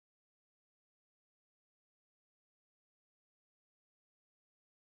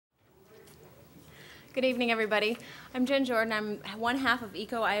Good evening, everybody. I'm Jen Jordan. I'm one half of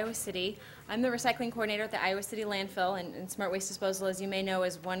ECO Iowa City. I'm the recycling coordinator at the Iowa City Landfill, and Smart Waste Disposal, as you may know,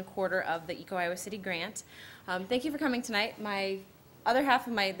 is 1/4 of the ECO Iowa City grant. Thank you for coming tonight. My other half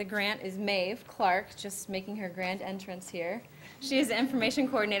of the grant is Maeve Clark, just making her grand entrance here. She is the information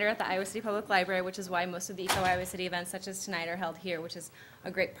coordinator at the Iowa City Public Library, which is why most of the ECO Iowa City events, such as tonight, are held here, which is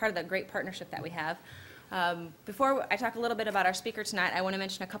a great part of the great partnership that we have. Before I talk a little bit about our speaker tonight, I want to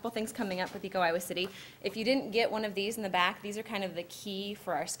mention a couple things coming up with ECO Iowa City. If you didn't get one of these in the back, these are kind of the key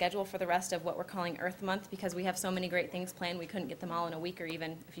for our schedule for the rest of what we're calling Earth Month, because we have so many great things planned. We couldn't get them all in a week or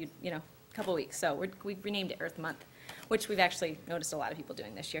even a couple weeks. So we've renamed it Earth Month, which we've actually noticed a lot of people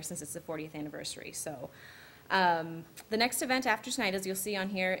doing this year since it's the 40th anniversary. So the next event after tonight, as you'll see on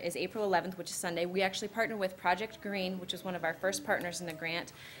here, is April 11th, which is Sunday. We actually partner with Project Green, which is one of our first partners in the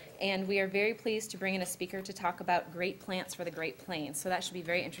grant. And we are very pleased to bring in a speaker to talk about great plants for the Great Plains. So that should be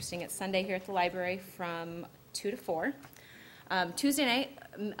very interesting. It's Sunday here at the library from 2 to 4. Tuesday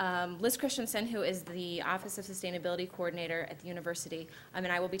night, Liz Christensen, who is the Office of Sustainability Coordinator at the university, and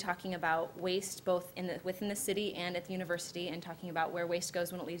I will be talking about waste both within the city and at the university, and talking about where waste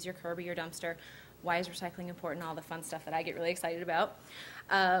goes when it leaves your curb or your dumpster, why is recycling important, all the fun stuff that I get really excited about.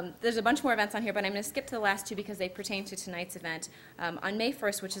 There's a bunch more events on here, but I'm going to skip to the last two because they pertain to tonight's event. On May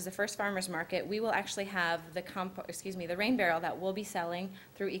 1st, which is the first farmers market, we will actually have the rain barrel that we'll be selling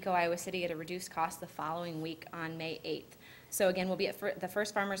through ECO Iowa City at a reduced cost the following week on May 8th. So again, we'll be at the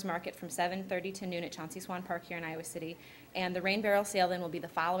first farmers market from 7:30 to noon at Chauncey Swan Park here in Iowa City. And the rain barrel sale then will be the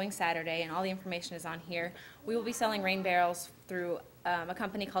following Saturday, and all the information is on here. We will be selling rain barrels through a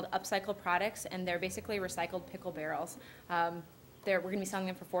company called Upcycle Products, and they're basically recycled pickle barrels. We're going to be selling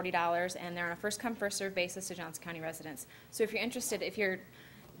them for $40, and they're on a first-come, first-served basis to Johnson County residents. So if you're interested,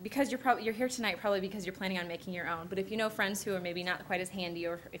 because you're here tonight probably because you're planning on making your own, but if you know friends who are maybe not quite as handy,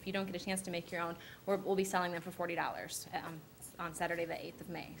 or if you don't get a chance to make your own, we'll be selling them for $40 on Saturday the 8th of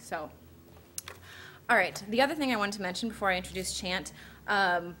May. So, all right, the other thing I wanted to mention before I introduce Chant,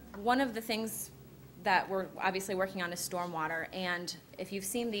 one of the things that we're obviously working on is stormwater, and if you've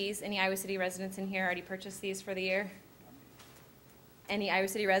seen these, any Iowa City residents in here already purchased these for the year? Any Iowa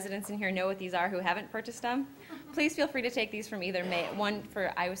City residents in here know what these are who haven't purchased them? Please feel free to take these from either one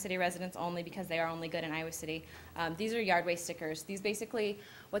for Iowa City residents only, because they are only good in Iowa City. These are yard waste stickers. These basically,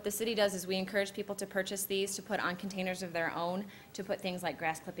 what the city does is we encourage people to purchase these to put on containers of their own, to put things like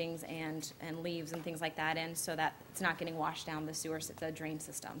grass clippings and leaves and things like that in, so that it's not getting washed down the drain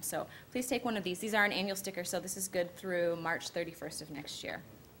system. So please take one of these. These are an annual sticker, so this is good through March 31st of next year.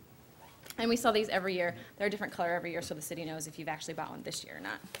 And we sell these every year. They're a different color every year, so the city knows if you've actually bought one this year or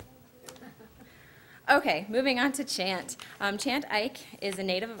not. Okay, moving on to Chant. Chant Eicke is a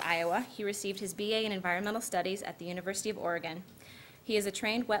native of Iowa. He received his BA in Environmental Studies at the University of Oregon. He is a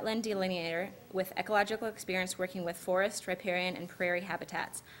trained wetland delineator with ecological experience working with forest, riparian, and prairie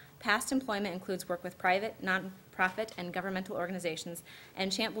habitats. Past employment includes work with private, nonprofit, and governmental organizations,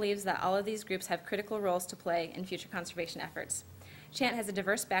 and Chant believes that all of these groups have critical roles to play in future conservation efforts. Chant has a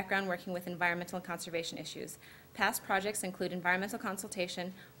diverse background working with environmental and conservation issues. Past projects include environmental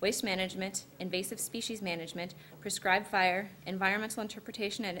consultation, waste management, invasive species management, prescribed fire, environmental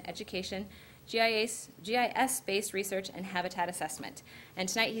interpretation and education, GIS-based research, and habitat assessment. And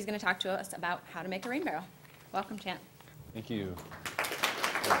tonight he's going to talk to us about how to make a rain barrel. Welcome, Chant. Thank you.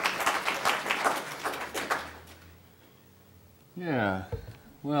 Yeah,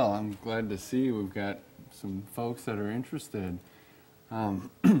 well, I'm glad to see we've got some folks that are interested.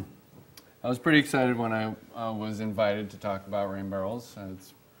 I was pretty excited when I was invited to talk about rain barrels.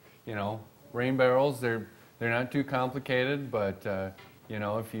 It's, rain barrels, they're not too complicated, but if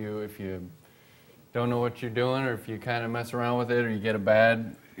you don't know what you're doing, or if you kind of mess around with it, or you get a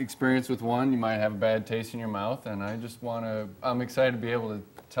bad experience with one, you might have a bad taste in your mouth. And I'm excited to be able to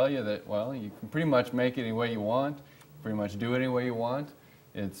tell you that, well, you can pretty much make it any way you want, pretty much do it any way you want.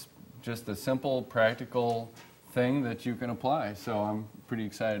 It's just a simple, practical thing that you can apply. So I'm pretty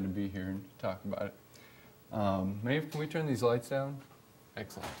excited to be here and talk about it. Maeve, can we turn these lights down?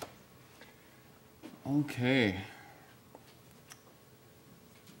 Excellent. Okay.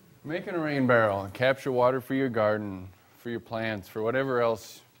 Making a rain barrel and capture water for your garden, for your plants, for whatever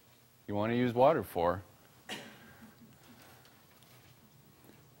else you want to use water for.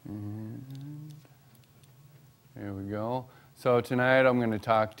 And there we go. So tonight I'm going to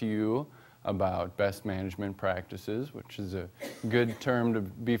talk to you about best management practices, which is a good term to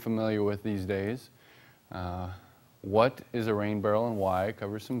be familiar with these days. What is a rain barrel and why?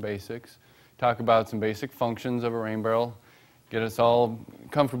 Cover some basics. Talk about some basic functions of a rain barrel. Get us all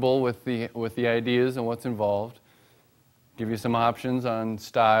comfortable with the ideas and what's involved. Give you some options on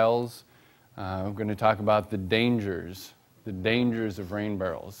styles, I'm going to talk about the dangers of rain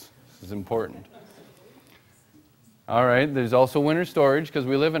barrels. This is important. All right, there's also winter storage because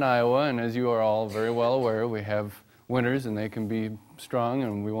we live in Iowa, and as you are all very well aware, we have winters and they can be strong,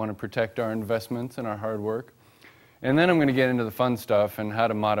 and we want to protect our investments and our hard work. And then I'm going to get into the fun stuff and how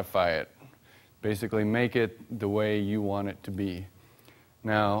to modify it. Basically make it the way you want it to be.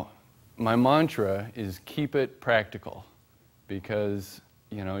 Now, my mantra is keep it practical, because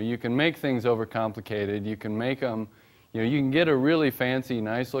you can make things overcomplicated. You can make them, you can get a really fancy,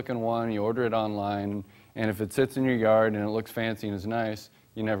 nice looking one, you order it online, and if it sits in your yard and it looks fancy and is nice,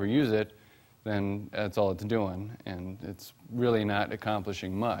 you never use it, then that's all it's doing, and it's really not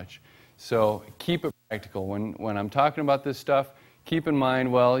accomplishing much. So keep it practical. When I'm talking about this stuff, keep in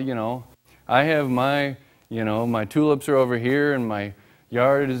mind, well, I have my tulips are over here, and my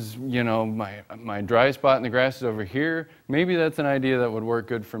yard is, my dry spot in the grass is over here. Maybe that's an idea that would work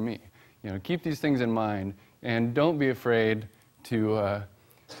good for me. Keep these things in mind, and don't be afraid to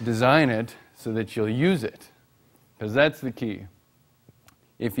design it so that you'll use it, because that's the key.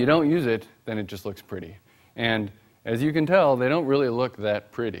 If you don't use it, then it just looks pretty. And as you can tell, they don't really look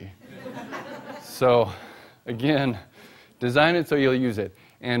that pretty. So, again, design it so you'll use it.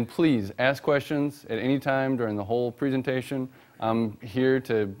 And please, ask questions at any time during the whole presentation. I'm here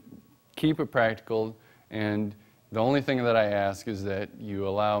to keep it practical, and the only thing that I ask is that you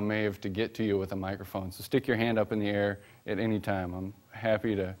allow Maeve to get to you with a microphone. So stick your hand up in the air at any time. I'm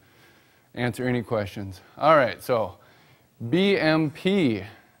happy to answer any questions. All right, so BMP.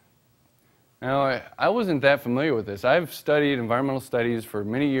 Now, I wasn't that familiar with this. I've studied environmental studies for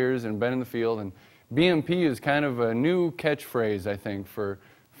many years and been in the field, and BMP is kind of a new catchphrase, I think, for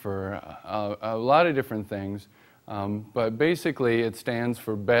a lot of different things. But basically, it stands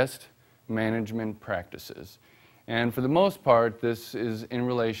for Best Management Practices. And for the most part, this is in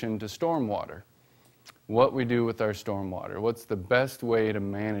relation to stormwater. What we do with our stormwater. What's the best way to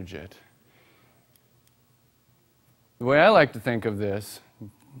manage it? The way I like to think of this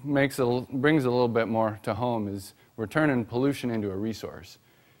brings a little bit more to home is we're turning pollution into a resource.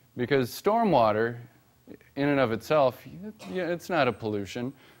 Because stormwater, in and of itself, it's not a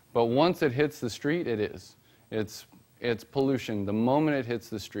pollution, but once it hits the street, it is. It's pollution the moment it hits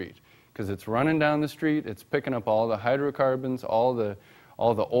the street, because it's running down the street, it's picking up all the hydrocarbons, all the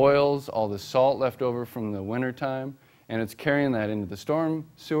oils, all the salt left over from the wintertime, and it's carrying that into the storm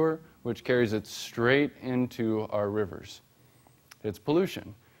sewer, which carries it straight into our rivers. It's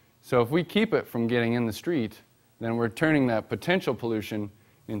pollution. So if we keep it from getting in the street, then we're turning that potential pollution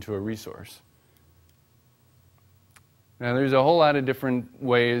into a resource. Now, there's a whole lot of different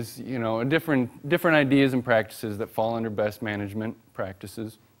ways, different ideas and practices that fall under best management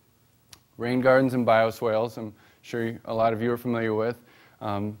practices. Rain gardens and bioswales, I'm sure a lot of you are familiar with.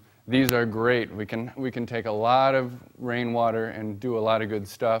 These are great. We can take a lot of rainwater and do a lot of good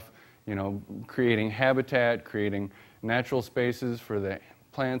stuff, creating habitat, creating natural spaces for the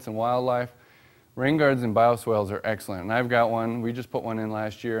plants and wildlife. Rain gardens and bioswales are excellent, and I've got one. We just put one in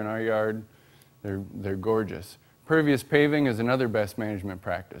last year in our yard. They're gorgeous. Pervious paving is another best management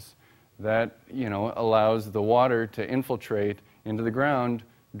practice. That, allows the water to infiltrate into the ground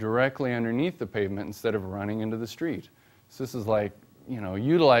directly underneath the pavement instead of running into the street. So this is like,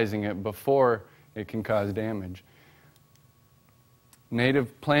 utilizing it before it can cause damage.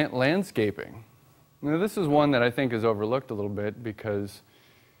 Native plant landscaping. Now, this is one that I think is overlooked a little bit because,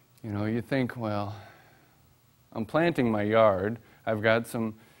 you think, well, I'm planting my yard. I've got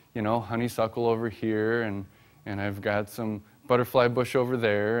some, honeysuckle over here, and I've got some butterfly bush over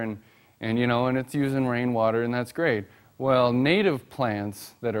there, and it's using rainwater, and that's great. Well, native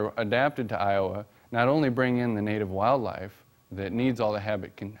plants that are adapted to Iowa not only bring in the native wildlife that needs all the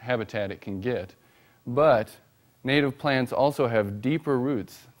habitat it can get, but native plants also have deeper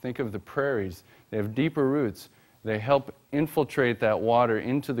roots. Think of the prairies. They have deeper roots. They help infiltrate that water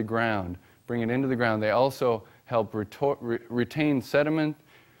into the ground, bring it into the ground. They also help retain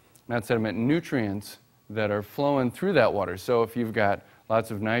nutrients that are flowing through that water. So if you've got lots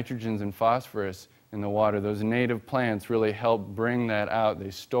of nitrogens and phosphorus in the water, those native plants really help bring that out.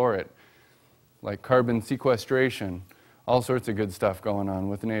 They store it, like carbon sequestration. All sorts of good stuff going on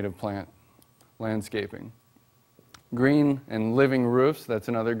with native plant landscaping. Green and living roofs, that's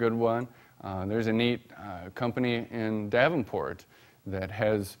another good one. There's a neat company in Davenport that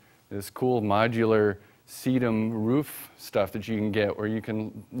has this cool modular sedum roof stuff that you can get, where you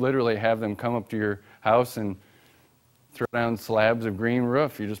can literally have them come up to your house and throw down slabs of green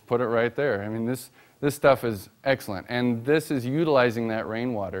roof. You just put it right there. I mean, this stuff is excellent. And this is utilizing that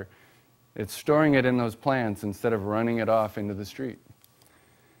rainwater. It's storing it in those plants instead of running it off into the street.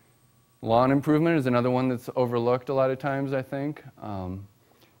 Lawn improvement is another one that's overlooked a lot of times, I think.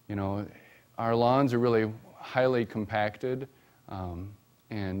 You know, our lawns are really highly compacted,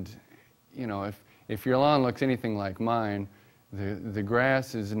 and you know, if your lawn looks anything like mine, the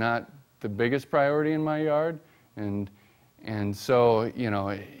grass is not the biggest priority in my yard, and so you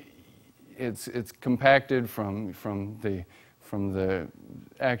know, it's compacted from the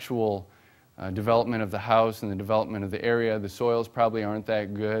actual development of the house and the development of the area. The soils probably aren't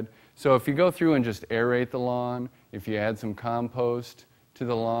that good. So if you go through and just aerate the lawn, if you add some compost to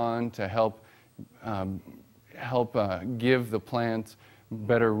the lawn to help give the plants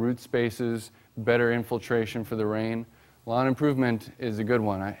better root spaces, better infiltration for the rain, lawn improvement is a good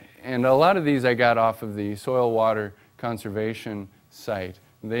one. And a lot of these I got off of the Soil Water Conservation site.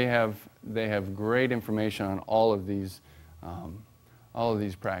 They have great information on all of these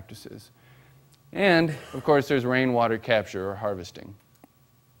practices. And of course there's rainwater capture or harvesting,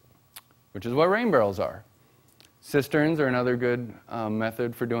 which is what rain barrels are. Cisterns are another good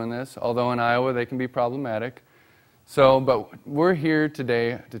method for doing this, although in Iowa they can be problematic. But we're here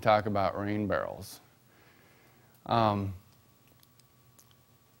today to talk about rain barrels. Now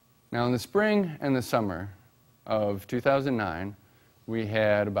in the spring and the summer of 2009, we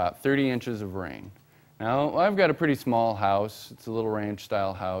had about 30 inches of rain. Now I've got a pretty small house. It's a little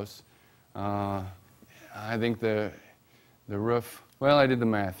ranch-style house. I think the roof, well, I did the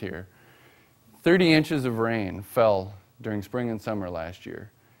math here. 30 inches of rain fell during spring and summer last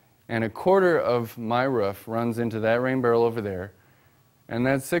year. And a quarter of my roof runs into that rain barrel over there. And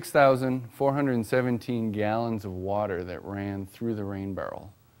that's 6,417 gallons of water that ran through the rain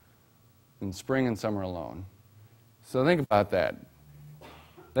barrel in spring and summer alone. So think about that.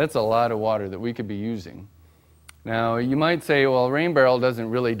 That's a lot of water that we could be using. Now, you might say, well, a rain barrel doesn't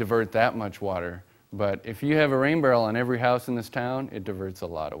really divert that much water. But if you have a rain barrel on every house in this town, it diverts a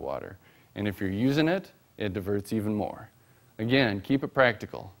lot of water. And if you're using it, it diverts even more. Again, keep it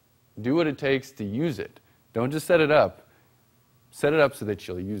practical. Do what it takes to use it. Don't just set it up. Set it up so that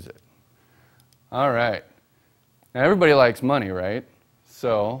you'll use it. All right. Now, everybody likes money, right?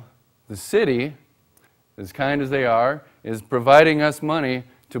 So the city, as kind as they are, is providing us money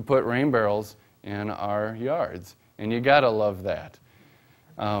to put rain barrels in our yards. And you gotta love that.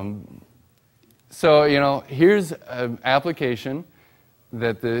 So, you know, here's an application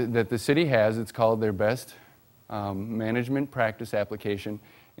that the city has. It's called their best management practice application.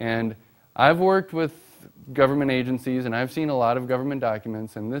 And I've worked with government agencies, and I've seen a lot of government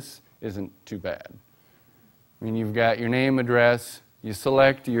documents, and this isn't too bad. I mean, you've got your name, address, you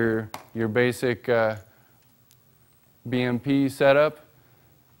select your basic BMP setup,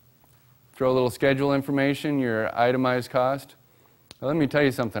 throw a little schedule information, your itemized cost. Now, let me tell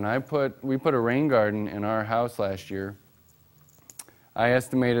you something. We put a rain garden in our house last year. I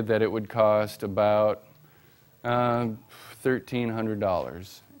estimated that it would cost about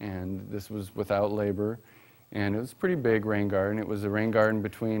 $1,300, and this was without labor. And it was a pretty big rain garden. It was a rain garden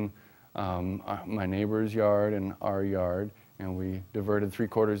between my neighbor's yard and our yard, and we diverted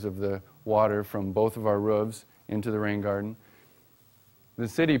 3/4 of the water from both of our roofs into the rain garden. The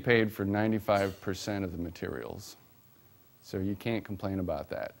city paid for 95% of the materials, so you can't complain about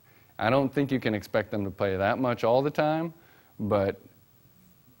that. I don't think you can expect them to pay that much all the time, but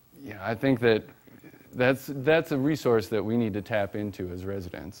yeah, I think that's a resource that we need to tap into as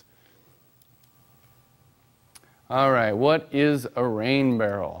residents. All right, what is a rain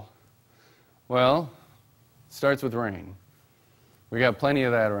barrel? Well, it starts with rain. We got plenty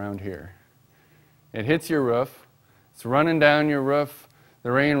of that around here. It hits your roof. It's running down your roof.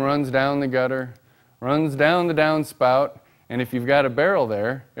 The rain runs down the gutter, runs down the downspout, and if you've got a barrel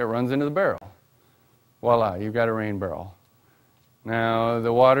there, it runs into the barrel. Voila, you've got a rain barrel. Now,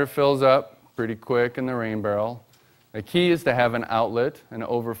 the water fills up pretty quick in the rain barrel. The key is to have an outlet, an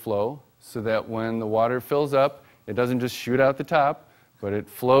overflow, so that when the water fills up, it doesn't just shoot out the top, but it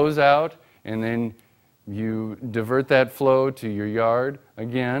flows out, and then you divert that flow to your yard.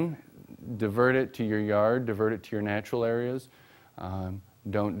 Again, divert it to your yard, divert it to your natural areas.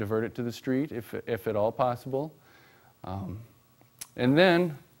 Don't divert it to the street if at all possible. And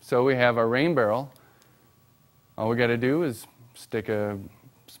then, so we have our rain barrel. All we got to do is stick a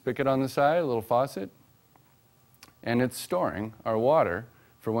spigot on the side, a little faucet, and it's storing our water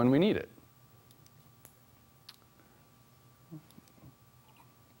for when we need it.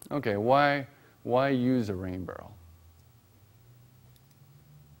 Okay, why use a rain barrel?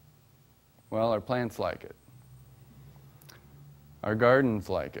 Well, our plants like it. Our gardens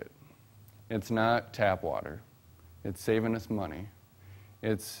like it. It's not tap water. It's saving us money.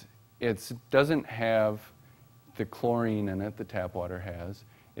 It doesn't have the chlorine in it that tap water has.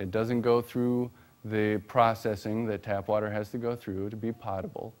 It doesn't go through the processing that tap water has to go through to be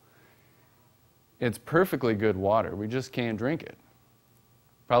potable. It's perfectly good water. We just can't drink it.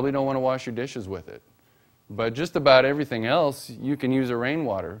 Probably don't want to wash your dishes with it. But just about everything else you can use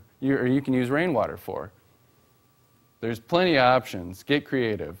rainwater for. There's plenty of options. Get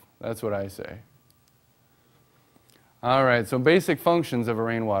creative. That's what I say. All right, so basic functions of a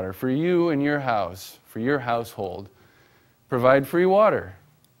rainwater. For you and your house, for your household, provide free water.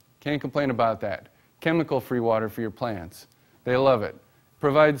 Can't complain about that. Chemical-free water for your plants. They love it.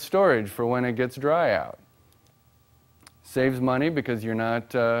 Provide storage for when it gets dry out. Saves money because you're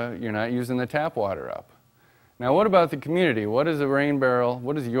not using the tap water up. Now, what about the community? What does your rain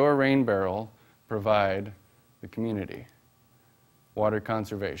barrel provide the community? Water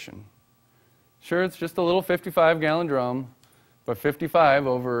conservation. Sure, it's just a little 55-gallon drum, but 55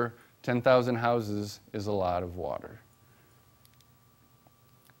 over 10,000 houses is a lot of water.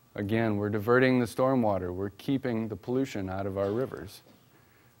 Again, we're diverting the stormwater. We're keeping the pollution out of our rivers.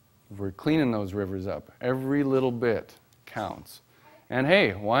 We're cleaning those rivers up. Every little bit counts. And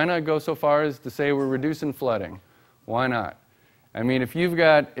hey, why not go so far as to say we're reducing flooding? Why not? I mean, if you've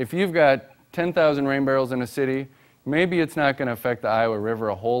got 10,000 rain barrels in a city, maybe it's not going to affect the Iowa River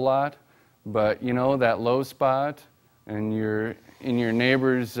a whole lot, but you know, that low spot in your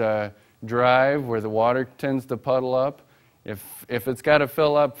neighbor's drive where the water tends to puddle up, if it's got to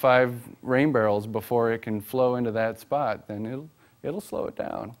fill up 5 rain barrels before it can flow into that spot, then it'll slow it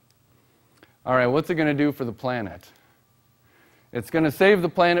down. All right, what's it going to do for the planet? It's going to save the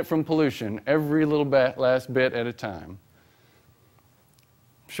planet from pollution every little last bit at a time.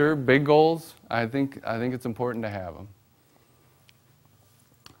 Sure, big goals. I think it's important to have them.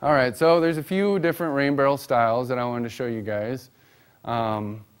 All right, so there's a few different rain barrel styles that I wanted to show you guys.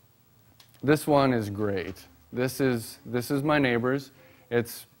 This one is great. This is my neighbor's.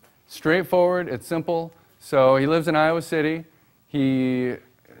 It's straightforward. It's simple. So he lives in Iowa City. He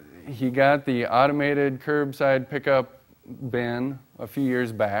got the automated curbside pickup bin a few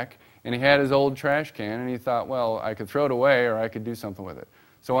years back, and he had his old trash can, and he thought, well, I could throw it away or I could do something with it.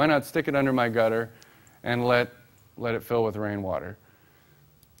 So why not stick it under my gutter and let it fill with rainwater?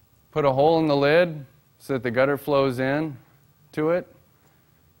 Put a hole in the lid so that the gutter flows in to it.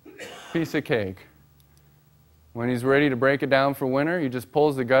 Piece of cake. When he's ready to break it down for winter, he just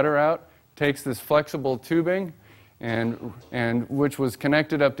pulls the gutter out, takes this flexible tubing, and which was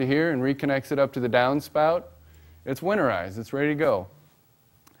connected up to here, and reconnects it up to the downspout. It's winterized. It's ready to go.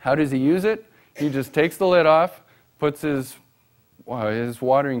 How does he use it? He just takes the lid off, puts his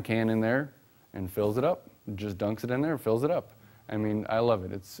watering can in there, and fills it up. Just dunks it in there and fills it up. I mean, I love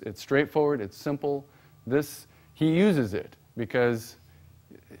it. It's straightforward. It's simple. He uses it because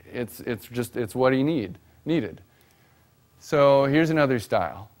it's what he needed. So here's another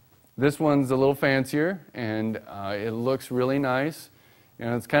style. This one's a little fancier, and it looks really nice. You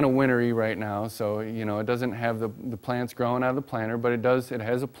know, it's kind of wintry right now, so you know it doesn't have the plants growing out of the planter, but it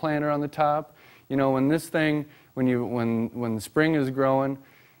has a planter on the top. You know, when spring is growing,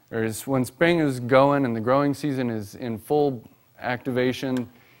 when spring is going and the growing season is in full activation,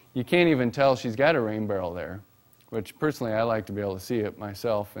 you can't even tell she's got a rain barrel there, which personally I like to be able to see it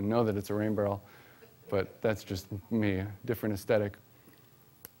myself and know that it's a rain barrel, but that's just me, different aesthetic.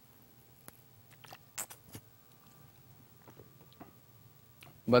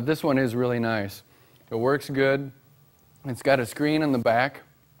 But this one is really nice. It works good. It's got a screen on the back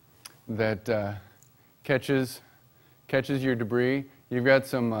that catches your debris. You've got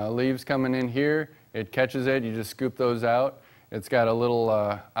some leaves coming in here. It catches it. You just scoop those out. It's got a little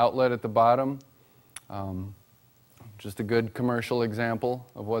outlet at the bottom. Just a good commercial example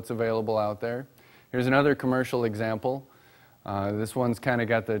of what's available out there. Here's another commercial example. This one's kind of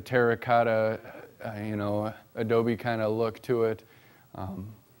got the terracotta, adobe kind of look to it.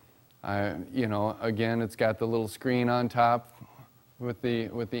 Again, it's got the little screen on top with the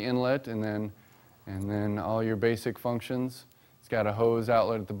inlet, and then all your basic functions. It's got a hose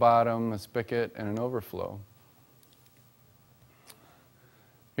outlet at the bottom, a spigot, and an overflow.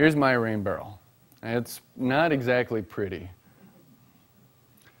 Here's my rain barrel. It's not exactly pretty.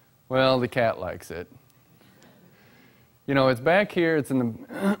 Well, the cat likes it. You know, it's back here. It's in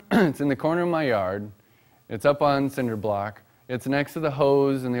the corner of my yard. It's up on cinder block. It's next to the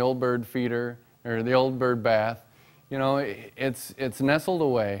hose and the old bird feeder, or the old bird bath. You know, it's nestled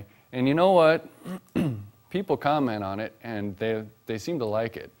away. And you know what? People comment on it, and they seem to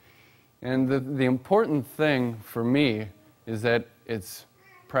like it. And the important thing for me is that it's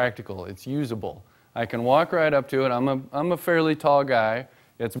practical. It's usable. I can walk right up to it. I'm a fairly tall guy.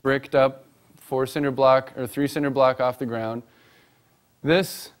 It's bricked up 3 cinder block off the ground.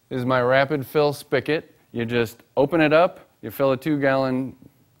 This is my rapid fill spigot. You just open it up, you fill a 2-gallon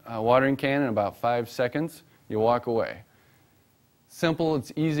watering can in about 5 seconds, you walk away. Simple,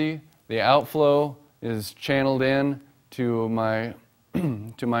 it's easy. The outflow is channeled in to my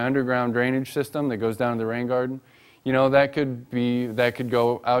to my underground drainage system that goes down to the rain garden. You know, that could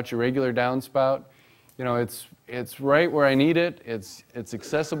go out your regular downspout. You know, it's right where I need it. It's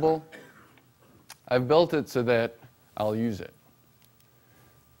accessible. I've built it so that I'll use it.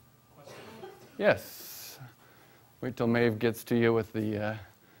 Yes. Wait till Maeve gets to you with the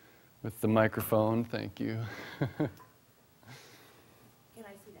microphone. Thank you. Can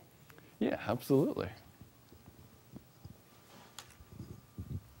I see that? Yeah, absolutely.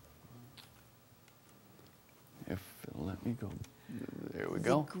 If it'll let me go. There we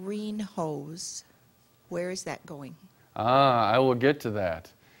go. The green hose, where is that going? Ah, I will get to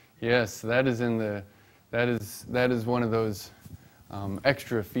that. Yes, that is in the. That is one of those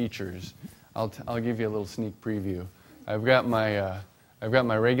extra features. I'll give you a little sneak preview. I've got my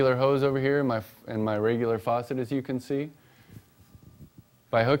regular hose over here and my regular faucet, as you can see.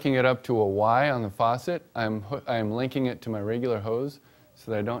 By hooking it up to a Y on the faucet, I'm linking it to my regular hose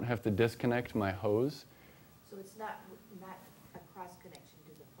so that I don't have to disconnect my hose. So it's not a cross connection to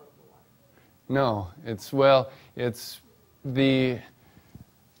the potable water? No, it's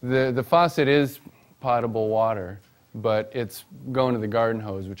the faucet is potable water, but it's going to the garden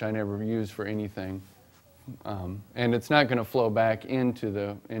hose, which I never use for anything, and it's not going to flow back into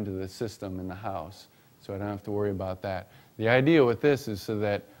the system in the house, so I don't have to worry about that. The idea with this is so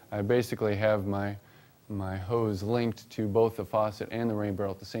that I basically have my hose linked to both the faucet and the rain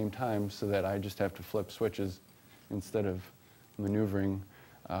barrel at the same time, so that I just have to flip switches instead of maneuvering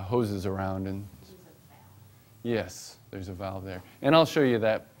hoses around. And yes, there's a valve there, and I'll show you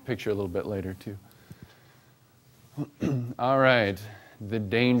that picture a little bit later too. All right, the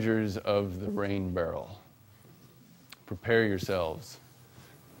dangers of the rain barrel. Prepare yourselves.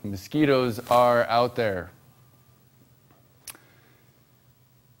 Mosquitoes are out there.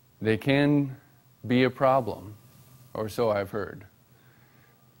 They can be a problem, or so I've heard.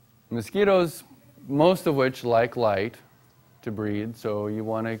 Mosquitoes, most of which like light to breed, so you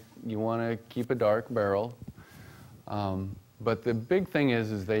want to keep a dark barrel. But the big thing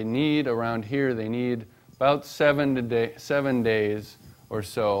is they need, around here, they need about 7 days or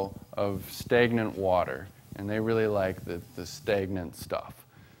so of stagnant water, and they really like the stagnant stuff.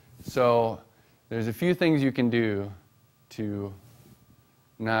 So there's a few things you can do to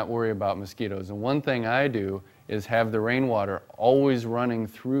not worry about mosquitoes. And one thing I do is have the rainwater always running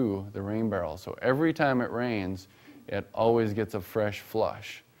through the rain barrel. So every time it rains, it always gets a fresh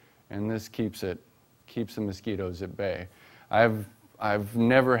flush, and this keeps the mosquitoes at bay. I've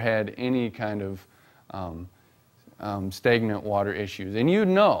never had any kind of stagnant water issues, and you'd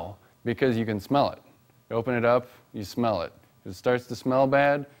know because you can smell it. You open it up, you smell it. If it starts to smell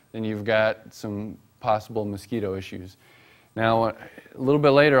bad, then you've got some possible mosquito issues. Now, a little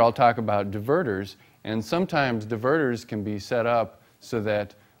bit later, I'll talk about diverters, and sometimes diverters can be set up so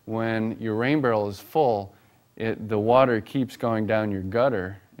that when your rain barrel is full, the water keeps going down your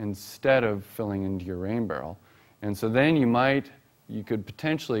gutter instead of filling into your rain barrel. And so then you could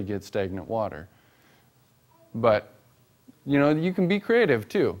potentially get stagnant water. But, you know, you can be creative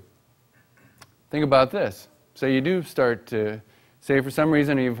too. Think about this. Say you do start to, say for some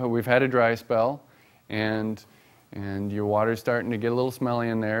reason we've had a dry spell, and your water's starting to get a little smelly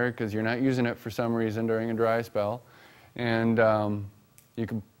in there because you're not using it for some reason during a dry spell, and you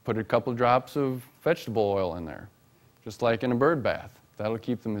can put a couple drops of vegetable oil in there, just like in a bird bath. That'll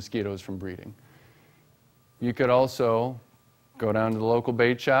keep the mosquitoes from breeding. You could also go down to the local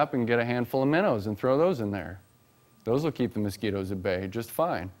bait shop and get a handful of minnows and throw those in there. Those will keep the mosquitoes at bay just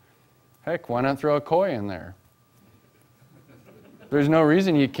fine. Heck, why not throw a koi in there? There's no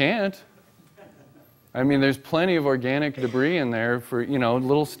reason you can't. I mean, there's plenty of organic debris in there for, you know,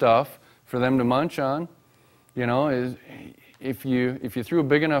 little stuff for them to munch on. You know, if you threw a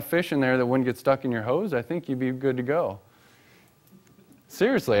big enough fish in there that wouldn't get stuck in your hose, I think you'd be good to go.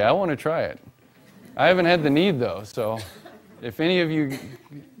 Seriously, I want to try it. I haven't had the need, though, so if any of you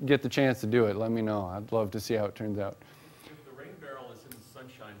get the chance to do it, let me know. I'd love to see how it turns out. If the rain barrel is in the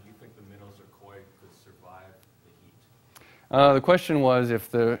sunshine, do you think the minnows or koi could survive the heat? The question was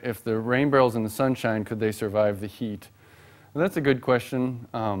if the rain barrel's in the sunshine, could they survive the heat? Well, that's a good question.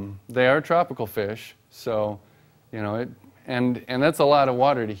 They are tropical fish, so, you know, and that's a lot of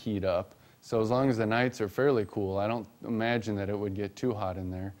water to heat up. So as long as the nights are fairly cool, I don't imagine that it would get too hot in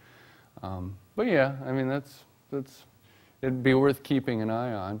there. But yeah, I mean, it'd be worth keeping an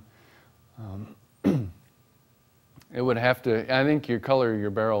eye on. It would have to, I think your color of your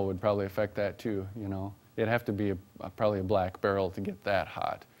barrel would probably affect that too, you know. It'd have to be probably a black barrel to get that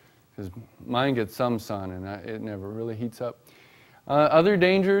hot, because mine gets some sun and it never really heats up. Other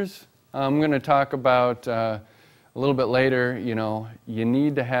dangers I'm going to talk about a little bit later. You know, you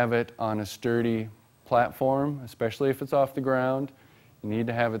need to have it on a sturdy platform, especially if it's off the ground. You need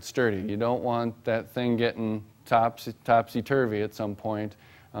to have it sturdy. You don't want that thing getting topsy-turvy at some point.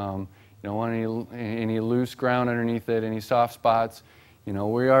 You don't want any loose ground underneath it, any soft spots. You know,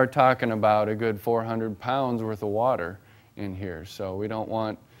 we are talking about a good 400 pounds worth of water in here, so we don't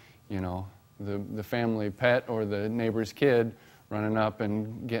want, you know, the family pet or the neighbor's kid running up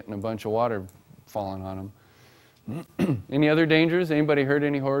and getting a bunch of water falling on them. Any other dangers? Anybody heard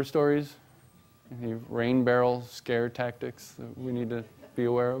any horror stories? Any rain barrel scare tactics that we need to be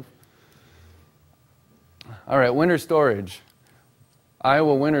aware of? All right, winter storage.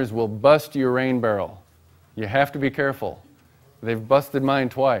 Iowa winters will bust your rain barrel. You have to be careful. They've busted mine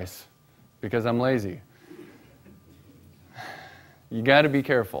twice because I'm lazy. You got to be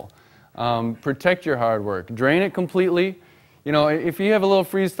careful. Protect your hard work. Drain it completely. You know, if you have a little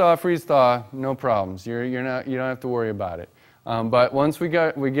freeze thaw, no problems. You don't have to worry about it. But once we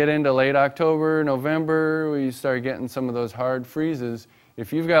get into late October, November, we start getting some of those hard freezes.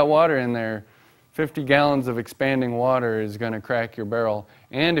 If you've got water in there, 50 gallons of expanding water is going to crack your barrel.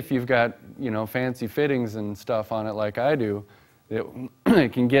 And if you've got, you know, fancy fittings and stuff on it like I do, it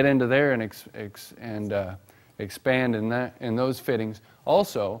can get into there and expand in those fittings.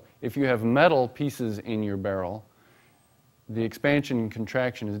 Also, if you have metal pieces in your barrel, the expansion and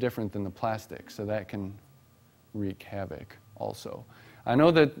contraction is different than the plastic, so that can wreak havoc also. I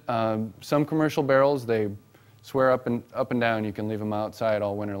know that some commercial barrels, they swear up and down you can leave them outside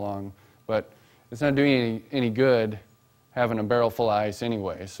all winter long, but it's not doing any good having a barrel full of ice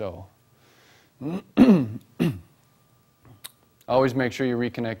anyway, so always make sure you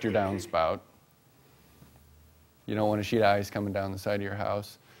reconnect your downspout. You don't want a sheet of ice coming down the side of your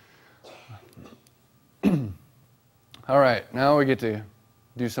house. All right, now we get to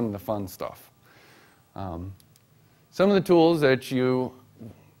do some of the fun stuff. Some of the tools that you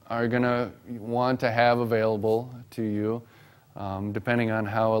are going to want to have available to you, depending on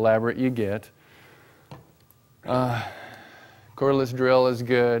how elaborate you get. Cordless drill is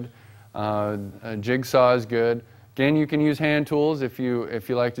good. A jigsaw is good. Again, you can use hand tools if you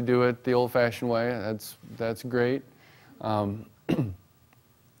like to do it the old-fashioned way. That's great.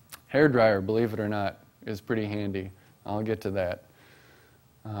 Hair dryer, believe it or not, is pretty handy. I'll get to that.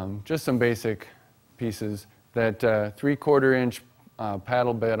 Just some basic pieces. That 3/4 inch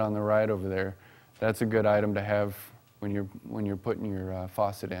paddle bed on the right over there, that's a good item to have when you're putting your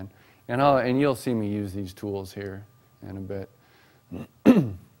faucet in. And you'll see me use these tools here in a bit.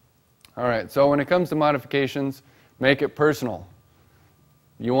 All right, so when it comes to modifications, make it personal.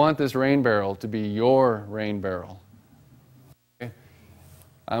 You want this rain barrel to be your rain barrel. Okay?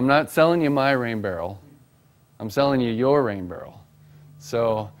 I'm not selling you my rain barrel. I'm selling you your rain barrel.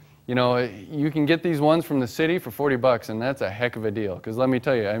 So, you know, you can get these ones from the city for 40 bucks, and that's a heck of a deal. Because let me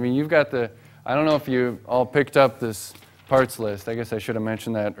tell you, I mean, you've got I don't know if you all picked up this parts list. I guess I should have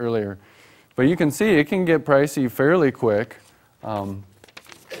mentioned that earlier. But you can see it can get pricey fairly quick.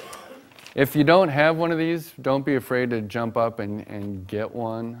 If you don't have one of these, don't be afraid to jump up and get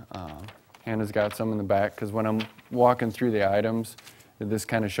one. Hannah's got some in the back, because when I'm walking through the items, this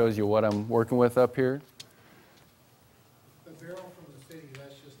kind of shows you what I'm working with up here. The barrel from the city,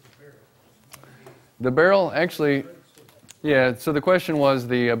 that's just the barrel. The barrel, actually, yeah, so the question was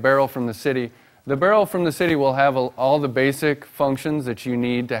the barrel from the city. The barrel from the city will have all the basic functions that you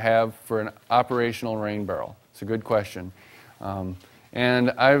need to have for an operational rain barrel. It's a good question.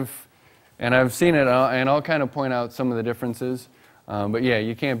 And I've seen it, and I'll kind of point out some of the differences. But yeah,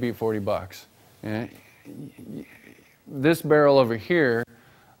 you can't beat 40 bucks. This barrel over here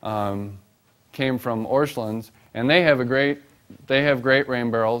came from Orscheln's, and they have great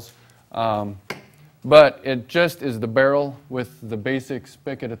rain barrels. But it just is the barrel with the basic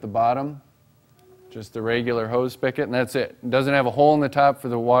spigot at the bottom, just the regular hose spigot, and that's it. It doesn't have a hole in the top for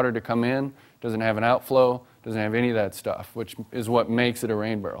the water to come in, doesn't have an outflow, doesn't have any of that stuff, which is what makes it a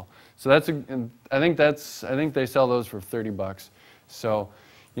rain barrel. So I think they sell those for 30 bucks. So,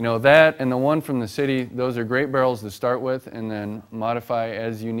 you know, that and the one from the city, those are great barrels to start with, and then modify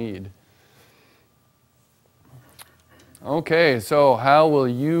as you need. Okay, so how will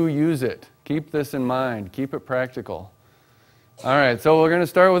you use it? Keep this in mind. Keep it practical. All right, so we're going to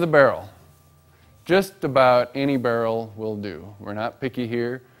start with a barrel. Just about any barrel will do. We're not picky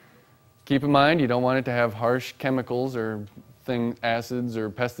here. Keep in mind, you don't want it to have harsh chemicals or acids or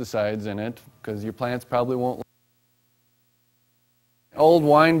pesticides in it, because your plants probably won't like Old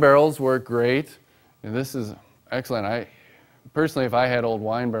wine barrels work great. And this is excellent. Personally, if I had old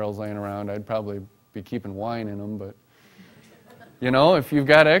wine barrels laying around, I'd probably be keeping wine in them. But, you know, if you've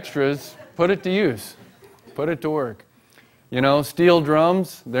got extras, put it to use. Put it to work. You know, steel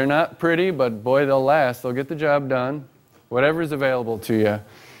drums, they're not pretty, but boy, they'll last. They'll get the job done. Whatever's available to you.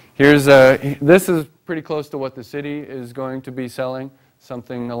 This is pretty close to what the city is going to be selling.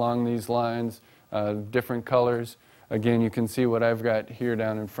 Something along these lines, different colors. Again, you can see what I've got here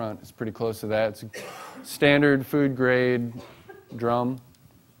down in front. It's pretty close to that. It's a standard food grade drum.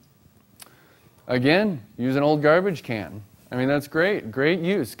 Again, use an old garbage can. I mean, that's great. Great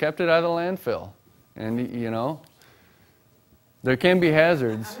use. Kept it out of the landfill. And, you know, there can be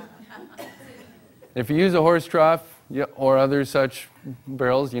hazards. If you use a horse trough or other such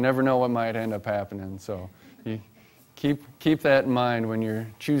barrels, you never know what might end up happening. So you keep that in mind when you're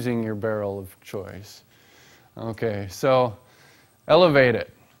choosing your barrel of choice. Okay, so elevate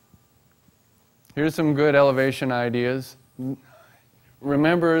it. Here's some good elevation ideas.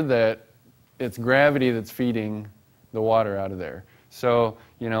 Remember that it's gravity that's feeding the water out of there. So,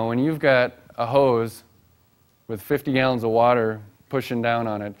 you know, when you've got a hose with 50 gallons of water pushing down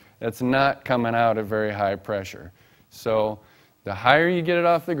on it, that's not coming out at very high pressure. So the higher you get it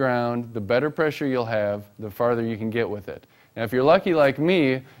off the ground, the better pressure you'll have, the farther you can get with it. Now, if you're lucky like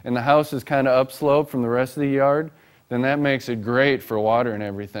me and the house is kind of upslope from the rest of the yard, then that makes it great for water and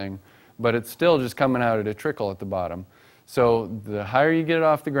everything. But it's still just coming out at a trickle at the bottom. So the higher you get it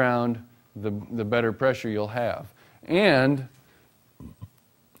off the ground, the better pressure you'll have. And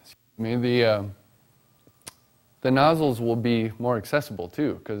the nozzles will be more accessible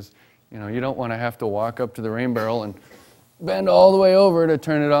too, because you know, you don't want to have to walk up to the rain barrel and bend all the way over to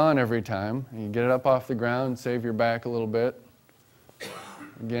turn it on every time. You get it up off the ground, save your back a little bit.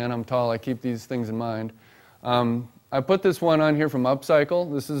 Again, I'm tall, I keep these things in mind. I put this one on here from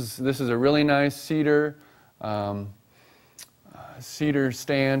Upcycle. This is a really nice cedar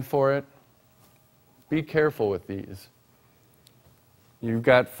stand for it. Be careful with these. You've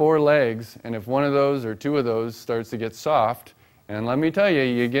got 4 legs, and if one of those or 2 of those starts to get soft, and let me tell you,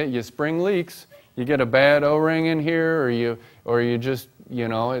 you spring leaks. You get a bad O-ring in here, or you just, you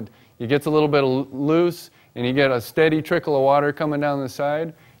know, it gets a little bit loose, and you get a steady trickle of water coming down the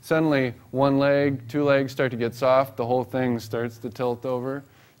side. Suddenly, 1 leg, 2 legs start to get soft. The whole thing starts to tilt over.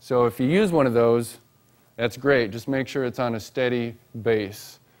 So if you use one of those, that's great. Just make sure it's on a steady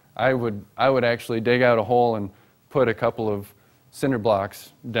base. I would actually dig out a hole and put a couple of cinder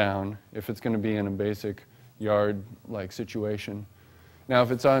blocks down if it's going to be in a basic yard-like situation. Now,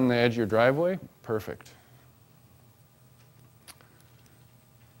 if it's on the edge of your driveway, perfect.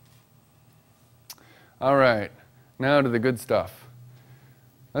 All right, now to the good stuff.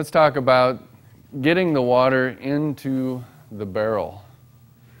 Let's talk about getting the water into the barrel.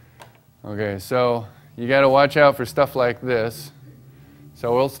 Okay, so you got to watch out for stuff like this.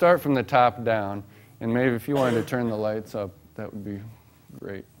 So we'll start from the top down, and maybe if you wanted to turn the lights up, that would be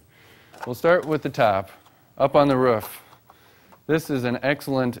great. We'll start with the top, up on the roof. This is an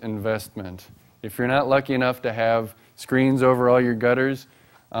excellent investment. If you're not lucky enough to have screens over all your gutters,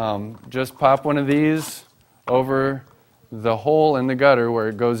 just pop one of these over the hole in the gutter where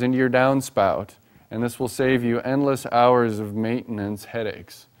it goes into your downspout, and this will save you endless hours of maintenance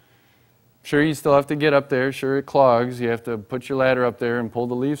headaches. Sure, you still have to get up there. Sure, it clogs. You have to put your ladder up there and pull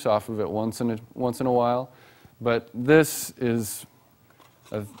the leaves off of it once in a while. But this is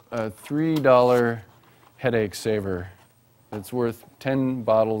a $3 headache saver. It's worth 10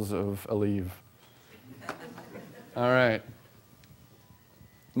 bottles of Aleve. All right.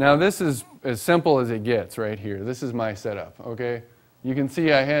 Now this is as simple as it gets right here. This is my setup, okay? You can see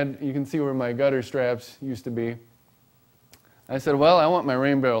you can see where my gutter straps used to be. I said, well, I want my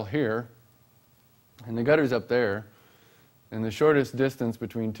rain barrel here, and the gutter's up there, and the shortest distance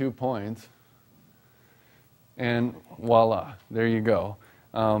between 2 points, and voila, there you go.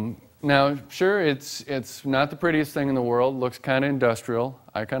 Now, sure, it's not the prettiest thing in the world. Looks kind of industrial.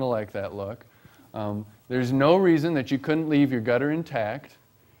 I kind of like that look. There's no reason that you couldn't leave your gutter intact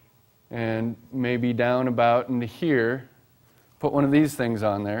and maybe down about into here, put one of these things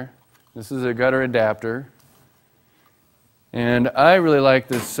on there. This is a gutter adapter. And I really like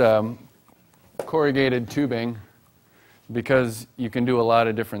this corrugated tubing because you can do a lot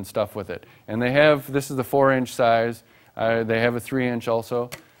of different stuff with it. And they have, this is the 4-inch size. They have a 3-inch also.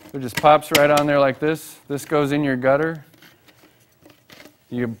 It just pops right on there like this. This goes in your gutter.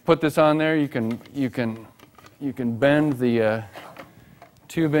 You put this on there. You can bend the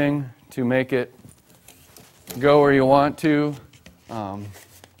tubing to make it go where you want to.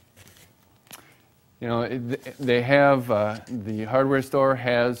 you know, they have, the hardware store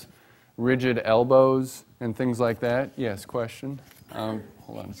has rigid elbows and things like that. Yes, question? Hold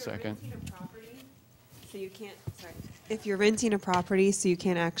on a second. So you can't, sorry. If you're renting a property so you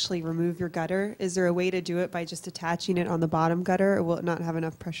can't actually remove your gutter, is there a way to do it by just attaching it on the bottom gutter, or will it not have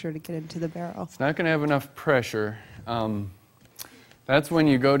enough pressure to get into the barrel? It's not going to have enough pressure. That's when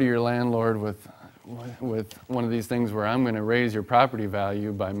you go to your landlord with one of these things where I'm going to raise your property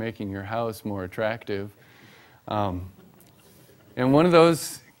value by making your house more attractive. In one of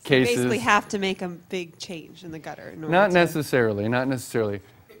those cases... You basically have to make a big change in the gutter. In order Not to- necessarily, not necessarily.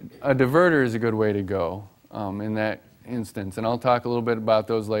 A diverter is a good way to go in that instance, and I'll talk a little bit about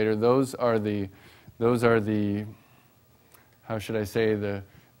those later. Those are the how should I say,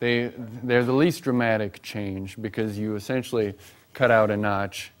 they're the least dramatic change, because you essentially cut out a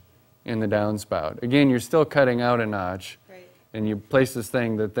notch in the downspout. Again, you're still cutting out a notch, Right. and you place this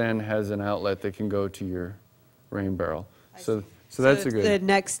thing that then has an outlet that can go to your rain barrel. So that's a if good... the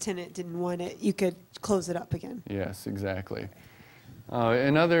next tenant didn't want it, you could close it up again. Yes, exactly.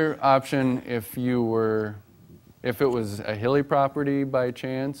 Another option, if it was a hilly property by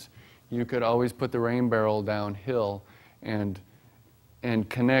chance, you could always put the rain barrel downhill and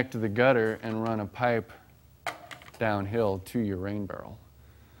connect the gutter and run a pipe downhill to your rain barrel.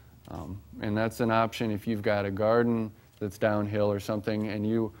 And that's an option if you've got a garden that's downhill or something and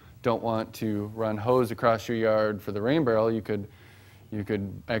you don't want to run hose across your yard for the rain barrel. You could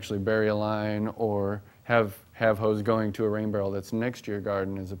actually bury a line or have hose going to a rain barrel that's next to your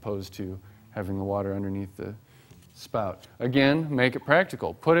garden, as opposed to having the water underneath the spout. Again, make it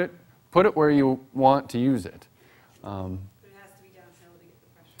practical. Put it where you want to use it. But it has to be downhill to get the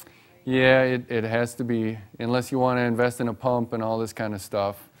pressure. Yeah, it has to be, unless you want to invest in a pump and all this kind of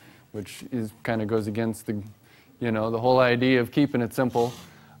stuff, which kind of goes against the whole idea of keeping it simple.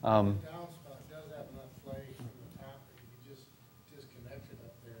 The downspout does have enough play from the top that you can just disconnect it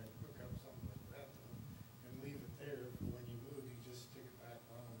up there and hook up something like that and leave it there. For when you move, you just stick it back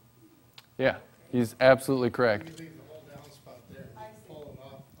on. Yeah, he's absolutely correct. You leave the whole downspout there and just pull it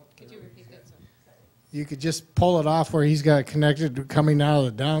off. Could you repeat that? You could just pull it off where he's got it connected coming out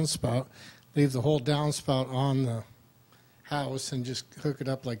of the downspout, leave the whole downspout on the house and just hook it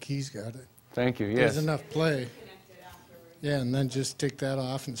up like he's got it. Thank you, yes. There's enough play. Yeah, and then just take that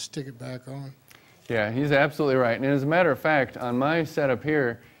off and stick it back on. Yeah, he's absolutely right. And as a matter of fact, on my setup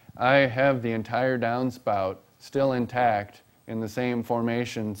here, I have the entire downspout still intact in the same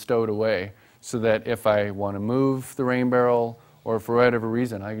formation stowed away, so that if I want to move the rain barrel or for whatever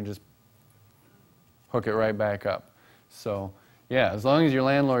reason, I can just hook it right back up. So yeah, as long as your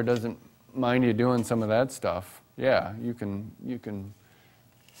landlord doesn't mind you doing some of that stuff, yeah, you can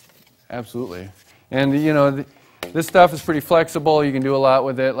absolutely. And this stuff is pretty flexible. You can do a lot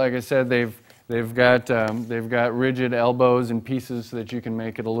with it. Like I said, they've got rigid elbows and pieces so that you can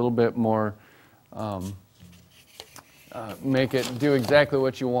make it a little bit more, make it do exactly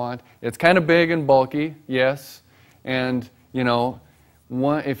what you want. It's kind of big and bulky, yes, and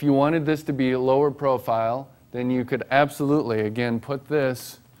if you wanted this to be a lower profile, then you could absolutely, again, put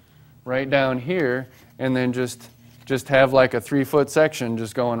this right down here and then just have like a 3-foot section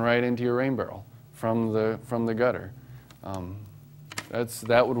just going right into your rain barrel from the gutter.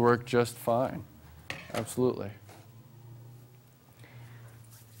 That would work just fine. Absolutely.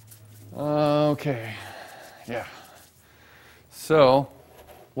 Okay. Yeah. So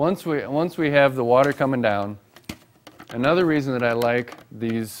once we have the water coming down, another reason that I like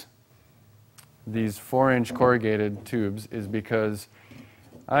these 4-inch corrugated tubes is because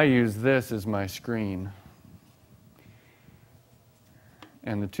I use this as my screen.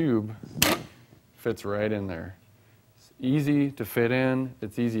 And the tube fits right in there. It's easy to fit in,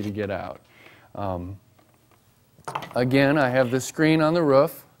 it's easy to get out. Again, I have this screen on the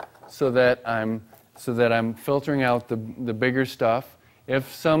roof so that I'm filtering out the bigger stuff.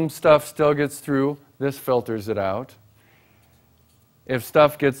 If some stuff still gets through, this filters it out. If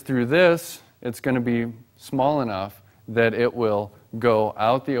stuff gets through this, it's going to be small enough that it will go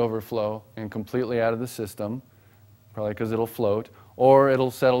out the overflow and completely out of the system, probably because it'll float, or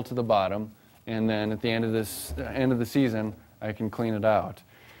it'll settle to the bottom, and then at the end of the season, I can clean it out.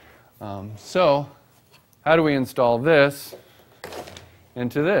 So, how do we install this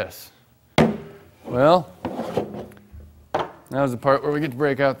into this? Well, now's the part where we get to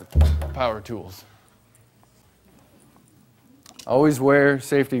break out the power tools. Always wear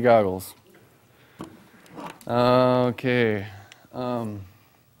safety goggles. Okay. I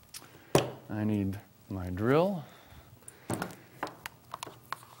need my drill.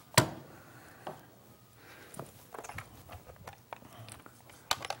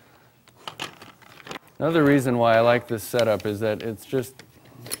 Another reason why I like this setup is that it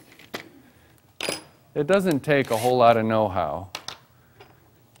doesn't take a whole lot of know-how.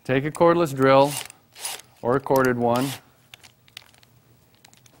 Take a cordless drill or a corded one.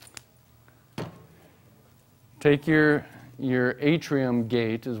 Take your atrium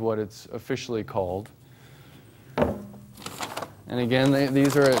gate is what it's officially called. And again,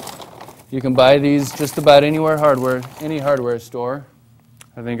 these are you can buy these just about any hardware store.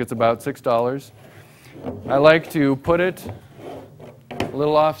 I think it's about $6. I like to put it a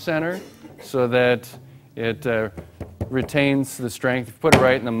little off center so that it retains the strength. If you put it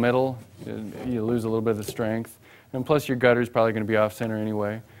right in the middle, you lose a little bit of the strength. And plus your gutter is probably going to be off center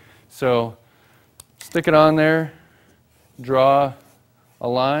anyway. So stick it on there, draw a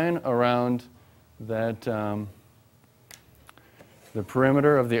line around that the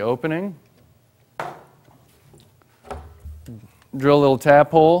perimeter of the opening. Drill a little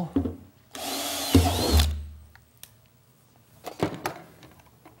tap hole.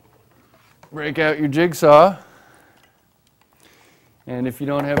 Break out your jigsaw. And if you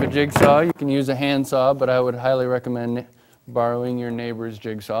don't have a jigsaw, you can use a handsaw, but I would highly recommend borrowing your neighbor's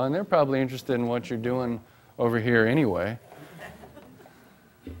jigsaw. And they're probably interested in what you're doing over here anyway.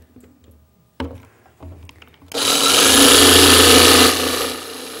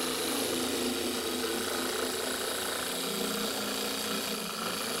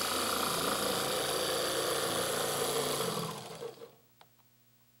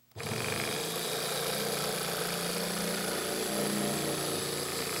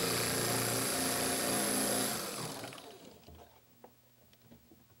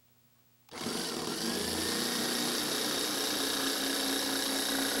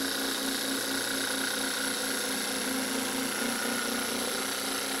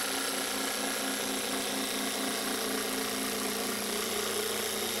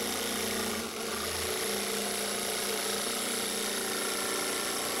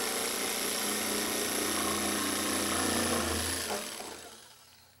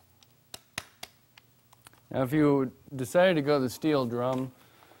 Now, if you decided to go the steel drum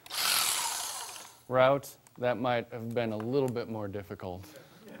route, that might have been a little bit more difficult.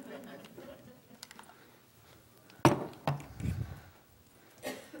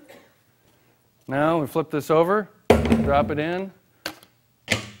 Now we flip this over, drop it in,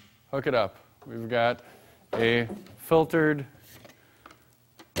 hook it up. We've got a filtered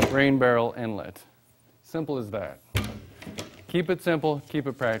rain barrel inlet. Simple as that. Keep it simple, keep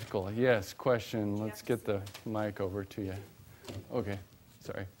it practical. Yes, question. Let's get the mic over to you. Okay,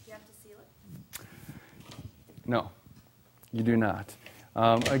 sorry. Do you have to seal it? No, you do not.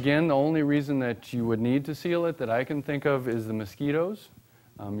 Again, the only reason that you would need to seal it that I can think of is the mosquitoes.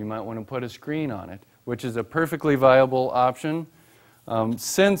 You might want to put a screen on it, which is a perfectly viable option.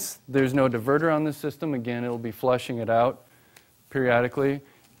 Since there's no diverter on this system, again, it'll be flushing it out periodically.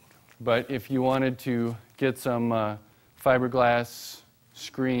 But if you wanted to get some fiberglass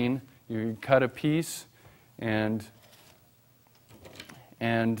screen, you cut a piece and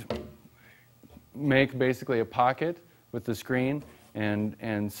make basically a pocket with the screen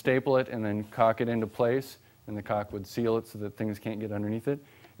and staple it and then caulk it into place, and the caulk would seal it so that things can't get underneath it,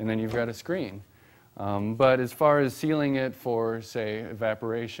 and then you've got a screen. But as far as sealing it for, say,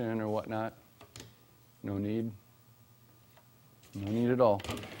 evaporation or whatnot, no need. No need at all.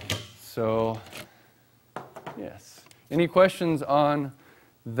 So, yes. Any questions on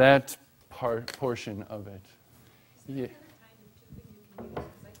that portion of it? Yeah.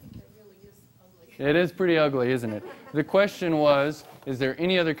 It is pretty ugly, isn't it? The question was, is there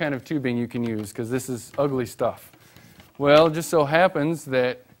any other kind of tubing you can use? Because this is ugly stuff. Well, it just so happens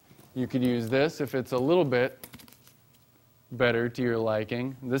that you could use this if it's a little bit better to your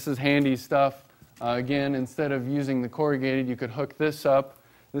liking. This is handy stuff. Again, instead of using the corrugated, you could hook this up.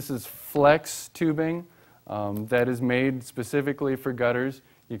 This is flex tubing that is made specifically for gutters.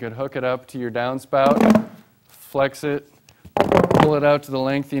 You could hook it up to your downspout, flex it, pull it out to the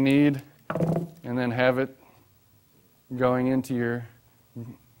length you need, and then have it going into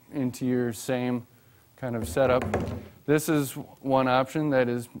your same kind of setup. This is one option that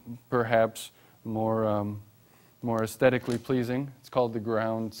is perhaps more aesthetically pleasing. It's called the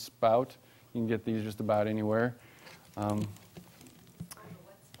ground spout. You can get these just about anywhere.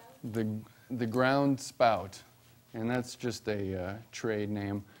 The ground spout, and that's just a trade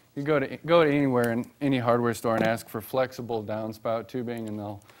name. You go to anywhere in any hardware store and ask for flexible downspout tubing, and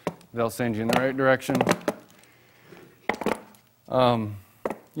they'll send you in the right direction.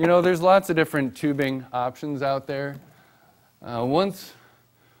 You know, there's lots of different tubing options out there. Once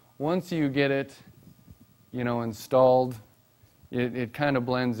you get it, you know, installed, it kind of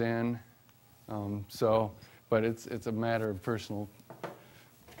blends in. But it's a matter of personal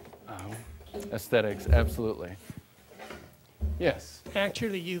aesthetics, absolutely. Yes?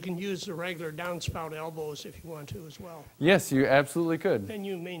 Actually, you can use the regular downspout elbows if you want to as well. Yes, you absolutely could. Then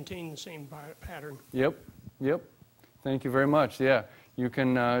you maintain the same pattern. Yep, yep. Thank you very much. Yeah, you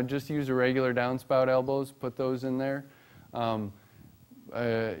can just use a regular downspout elbows, put those in there. And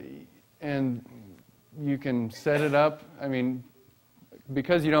you can set it up. I mean,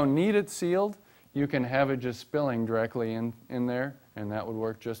 because you don't need it sealed, you can have it just spilling directly in there, and that would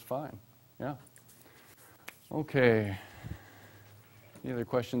work just fine. Yeah. Okay. Any other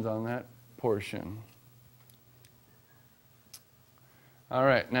questions on that portion? All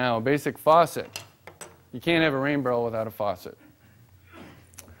right, now basic faucet. You can't have a rain barrel without a faucet.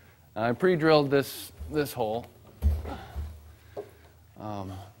 I pre-drilled this hole.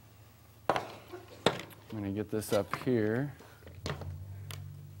 I'm going to get this up here.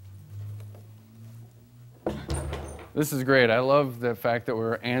 This is great. I love the fact that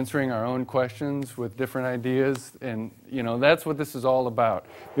we're answering our own questions with different ideas, and that's what this is all about.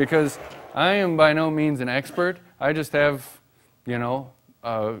 Because I am by no means an expert. I just have,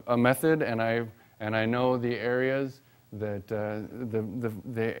 a method, and I know the areas that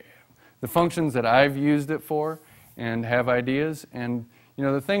the functions that I've used it for, and have ideas. And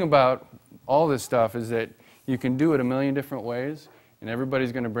the thing about all this stuff is that you can do it a million different ways, and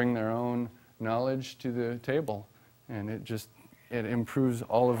everybody's going to bring their own knowledge to the table. And it improves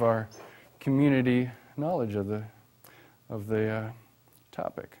all of our community knowledge of the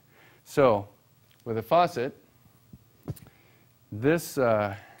topic. So, with a faucet, this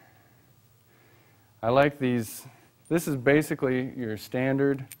I like these. This is basically your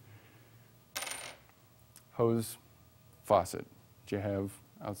standard hose faucet that you have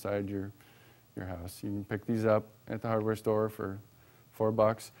outside your house. You can pick these up at the hardware store for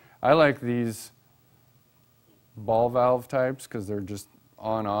 $4. I like these ball valve types because they're just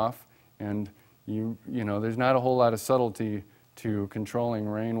on off, and there's not a whole lot of subtlety to controlling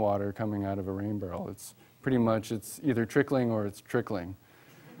rainwater coming out of a rain barrel. It's pretty much it's either trickling or it's trickling.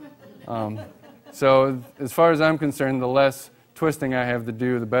 So as far as I'm concerned, the less twisting I have to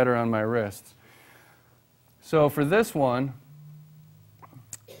do, the better on my wrists. So for this one,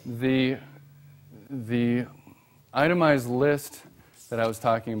 the itemized list that I was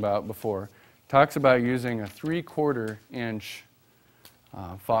talking about before talks about using a 3/4 inch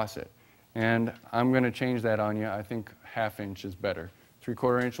faucet. And I'm going to change that on you. I think 1/2 inch is better.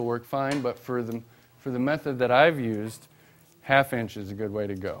 3/4 inch will work fine, but for the method that I've used, 1/2 inch is a good way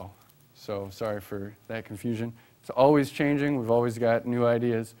to go. So sorry for that confusion. It's always changing. We've always got new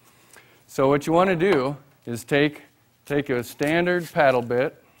ideas. So what you want to do is take a standard paddle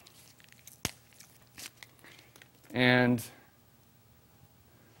bit, and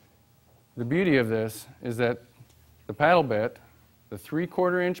the beauty of this is that the paddle bit, the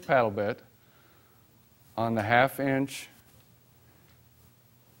 3/4 inch paddle bit on the 1/2 inch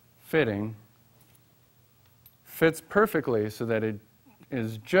fitting fits perfectly so that it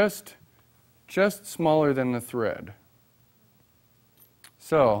is just smaller than the thread.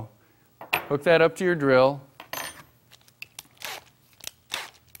 So hook that up to your drill.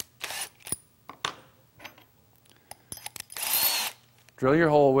 Drill your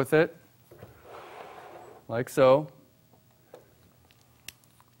hole with it, like so.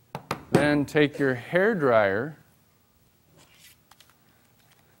 Then take your hair dryer,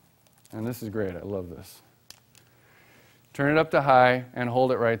 and this is great, I love this. Turn it up to high and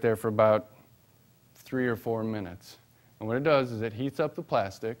hold it right there for about 3 or 4 minutes. And what it does is it heats up the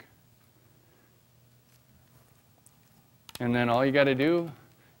plastic, and then all you got to do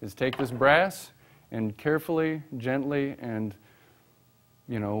is take this brass and carefully, gently, and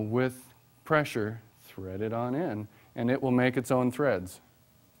with pressure, thread it on in, and it will make its own threads.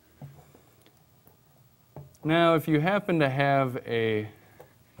 Now, if you happen to have an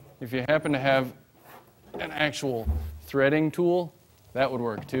actual threading tool, that would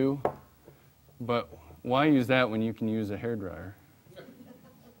work too. But why use that when you can use a hairdryer?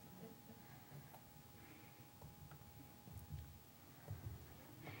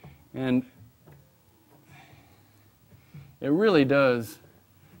 And it really does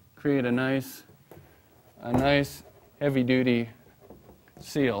create a nice heavy-duty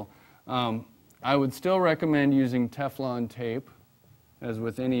seal. I would still recommend using Teflon tape, as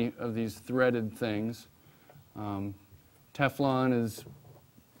with any of these threaded things. Teflon is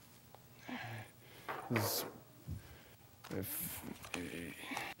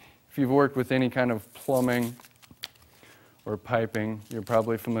if you've worked with any kind of plumbing or piping, you're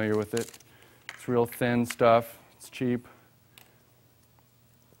probably familiar with it. It's real thin stuff. It's cheap.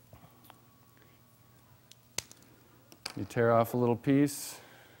 You tear off a little piece,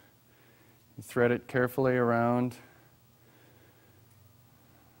 you thread it carefully around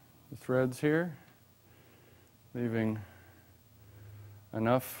the threads here, leaving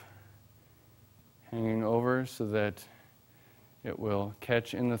enough hanging over so that it will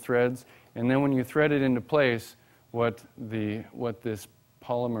catch in the threads. And then when you thread it into place, what this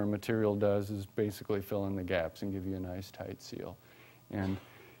polymer material does is basically fill in the gaps and give you a nice tight seal.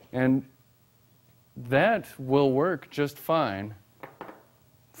 And that will work just fine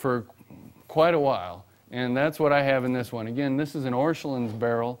for quite a while. And that's what I have in this one. Again, this is an Orscheln's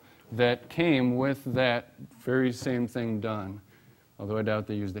barrel that came with that very same thing done, although I doubt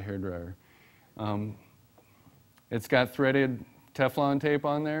they used the hairdryer. It's got threaded Teflon tape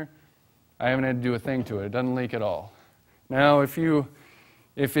on there. I haven't had to do a thing to it. It doesn't leak at all. Now, if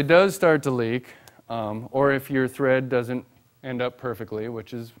it does start to leak, or if your thread doesn't end up perfectly,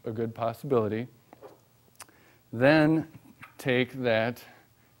 which is a good possibility, then take that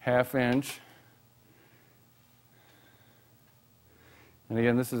 1/2 inch. And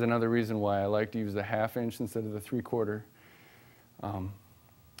again, this is another reason why I like to use the 1/2 inch instead of the 3/4.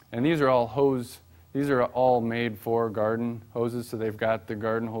 And these are all hose. These are all made for garden hoses, so they've got the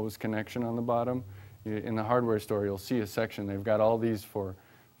garden hose connection on the bottom. In the hardware store, you'll see a section. They've got all these for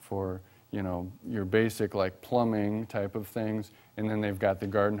you know, your basic like plumbing type of things, and then they've got the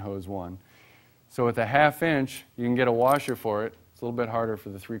garden hose one. So with a 1/2 inch, you can get a washer for it. It's a little bit harder for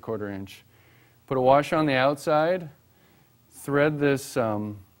the 3/4 inch. Put a washer on the outside. Thread this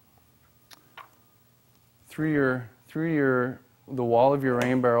through the wall of your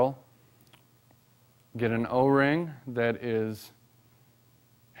rain barrel. Get an O-ring that is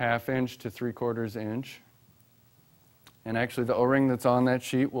 1/2 inch to 3/4 inch. And actually the O-ring that's on that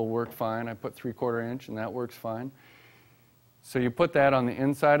sheet will work fine. I put 3/4 inch and that works fine. So you put that on the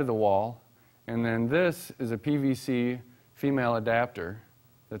inside of the wall, and then this is a PVC female adapter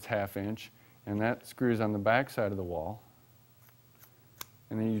that's 1/2 inch, and that screws on the back side of the wall.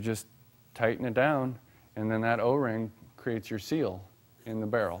 And then you just tighten it down, and then that O-ring creates your seal in the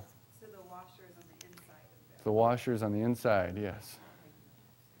barrel. So the washer is on the inside of the barrel? The washer is on the inside, yes.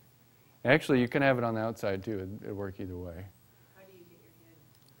 Actually, you can have it on the outside too. It'd work either way. How do you get your hand?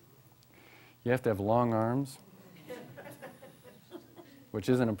 You have to have long arms, which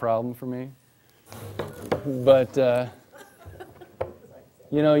isn't a problem for me. But,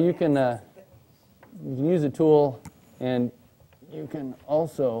 you know, you can use a tool, and you can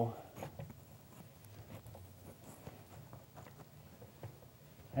also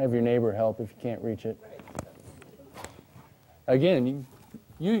have your neighbor help if you can't reach it. Again,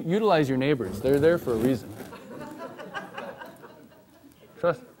 you utilize your neighbors. They're there for a reason.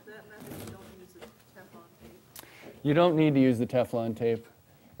 Trust. That method, you don't use the Teflon tape? You don't need to use the Teflon tape.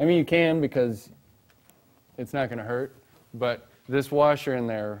 I mean, you can because it's not going to hurt, but this washer in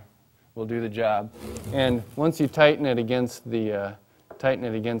there will do the job. And once you tighten it against the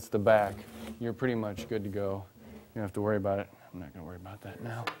back, you're pretty much good to go. You don't have to worry about it. I'm not going to worry about that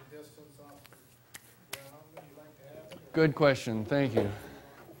now. Distance off the ground that you like to have? Good question. Thank you.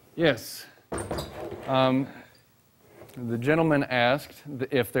 Yes. The gentleman asked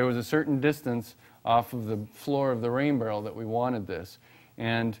if there was a certain distance off of the floor of the rain barrel that we wanted this.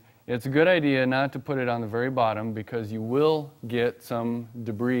 And it's a good idea not to put it on the very bottom, because you will get some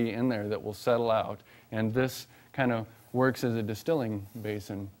debris in there that will settle out. And this kind of works as a distilling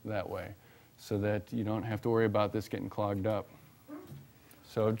basin that way, so that you don't have to worry about this getting clogged up.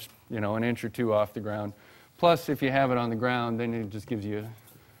 So, just, you know, 1 inch or 2 off the ground. Plus, if you have it on the ground, then it just gives you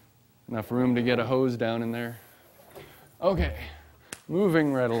enough room to get a hose down in there. Okay,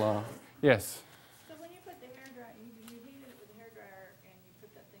 moving right along. Yes? So when you put the hairdryer, you heated it with a hairdryer and you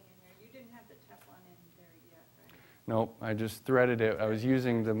put that thing in there, you didn't have the Teflon in there yet, right? Nope, I just threaded it. I was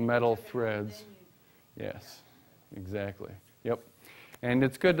using the metal threads. Yes, exactly. Yep. And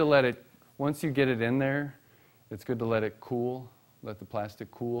it's good to let it, once you get it in there, it's good to let it cool, let the plastic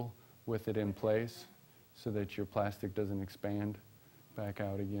cool with it in place, so that your plastic doesn't expand back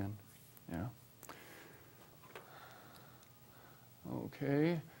out again. Yeah.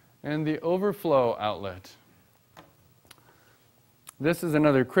 Okay, and the overflow outlet. This is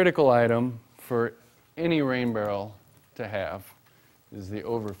another critical item for any rain barrel to have, is the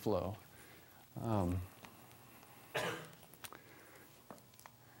overflow. You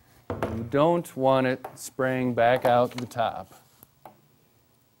don't want it spraying back out the top.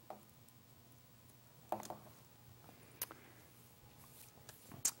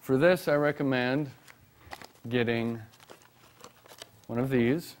 For this, I recommend getting one of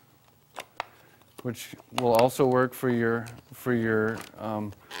these, which will also work for your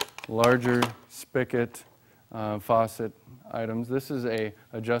larger spigot faucet items. This is a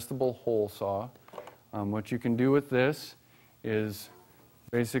adjustable hole saw. What you can do with this is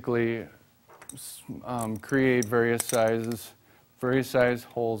basically create various size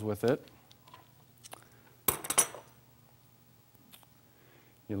holes with it.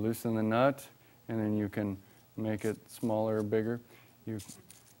 You loosen the nut, and then you can make it smaller or bigger. You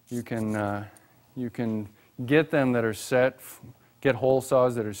can get them that are set. Get hole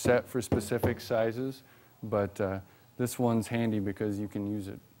saws that are set for specific sizes, but this one's handy because you can use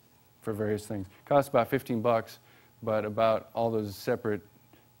it for various things. It costs about 15 bucks, but about all those separate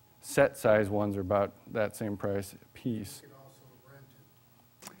set size ones are about that same price a piece. You can also rent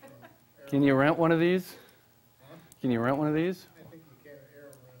it. Can you rent one of these? Can you rent one of these? I think you can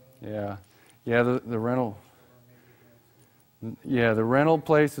arrow rental. Yeah, the rental. Yeah, the rental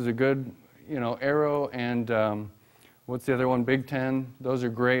place is a good, Arrow and what's the other one? Big Ten. Those are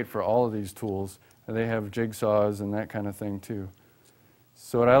great for all of these tools. And they have jigsaws and that kind of thing too.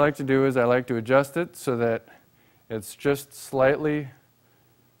 So what I like to do is I like to adjust it so that it's just slightly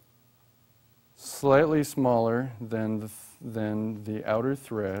smaller than the outer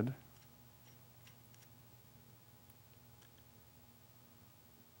thread.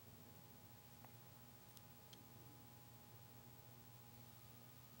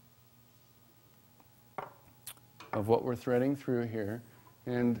 Of what we're threading through here.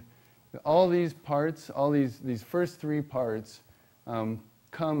 And all these parts, all these first three parts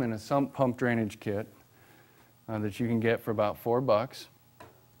come in a sump pump drainage kit that you can get for about $4.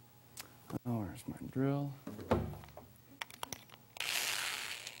 Oh, where's my drill?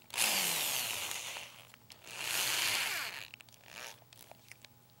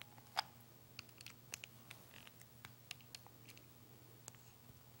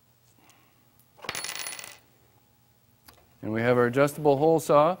 And we have our adjustable hole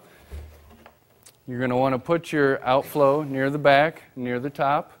saw. You're going to want to put your outflow near the back, near the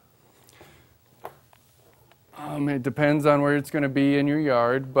top. It depends on where it's going to be in your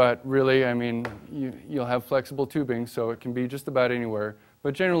yard, but really, I mean, you'll have flexible tubing, so it can be just about anywhere.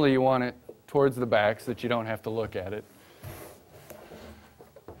 But generally, you want it towards the back so that you don't have to look at it.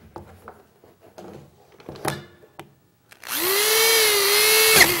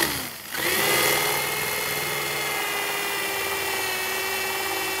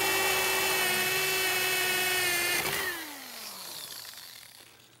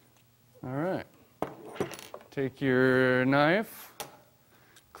 Take your knife,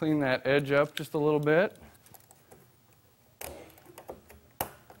 clean that edge up just a little bit.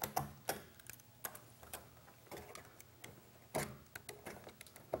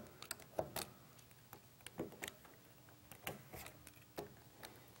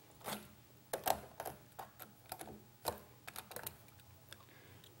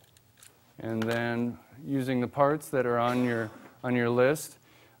 And then using the parts that are on your list,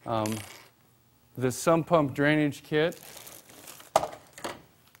 this sump pump drainage kit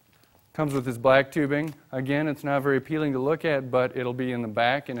comes with this black tubing. Again, it's not very appealing to look at, but it'll be in the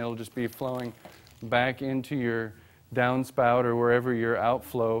back and it'll just be flowing back into your downspout or wherever your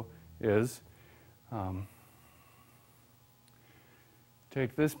outflow is.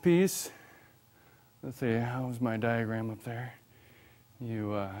 Take this piece. Let's see, how's my diagram up there?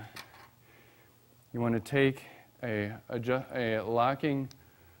 You want to take a locking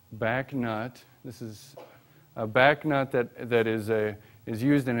back nut. This is a back nut that is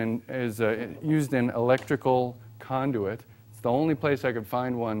used in electrical conduit. It's the only place I could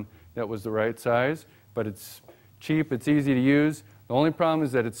find one that was the right size, but it's cheap, it's easy to use. The only problem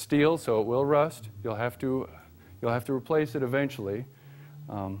is that it's steel, so it will rust. You'll have to replace it eventually.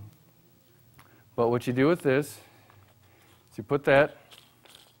 But what you do with this is you put that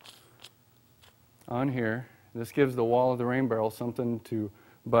on here. This gives the wall of the rain barrel something to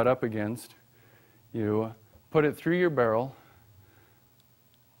butt up against. You put it through your barrel,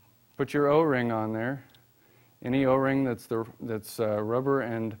 put your O-ring on there. Any O-ring that's rubber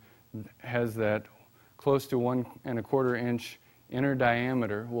and has that close to 1 1/4 inch inner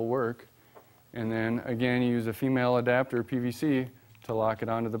diameter will work. And then again, you use a female adapter, PVC, to lock it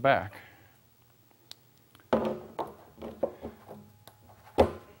onto the back.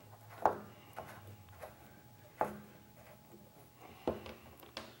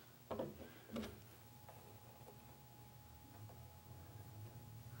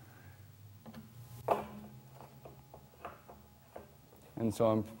 And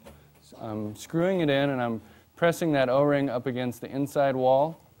so I'm screwing it in and I'm pressing that O-ring up against the inside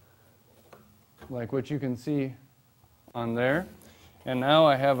wall, like what you can see on there. And now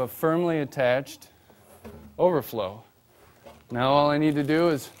I have a firmly attached overflow. Now all I need to do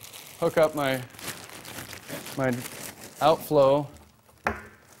is hook up my my outflow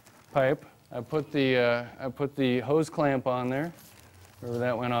pipe. I put the hose clamp on there, wherever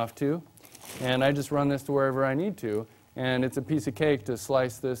that went off to, and I just run this to wherever I need to. And it's a piece of cake to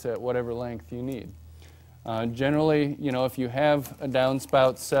slice this at whatever length you need. Generally, you know, if you have a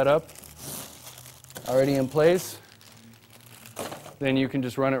downspout set up already in place, then you can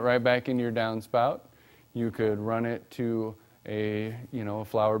just run it right back into your downspout. You could run it to a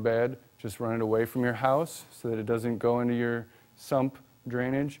flower bed. Just run it away from your house so that it doesn't go into your sump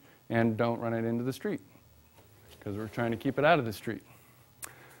drainage, and don't run it into the street because we're trying to keep it out of the street.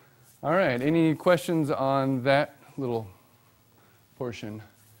 All right, any questions on that little portion?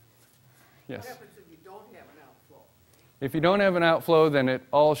 Yes? What happens if you don't have an outflow? If you don't have an outflow, then it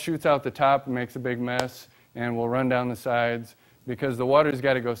all shoots out the top and makes a big mess and will run down the sides because the water's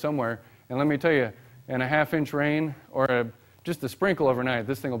got to go somewhere. And let me tell you, in a half-inch rain or just a sprinkle overnight,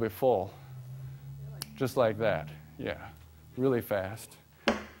 this thing will be full. Just like that. Yeah, really fast.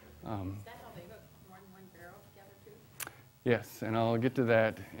 Is that how they hook more than one barrel together too? Yes, and I'll get to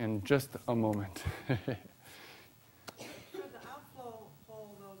that in just a moment. Should the outflow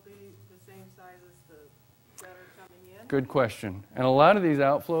hole, though, be the same size as the gutter coming in? Good question. And a lot of these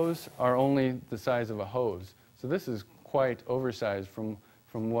outflows are only the size of a hose. So this is quite oversized from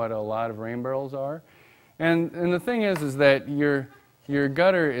what a lot of rain barrels are. And the thing is that your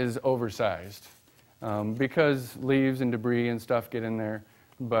gutter is oversized because leaves and debris and stuff get in there.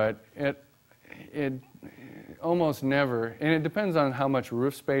 But it almost never, and it depends on how much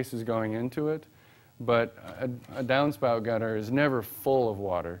roof space is going into it, but a downspout gutter is never full of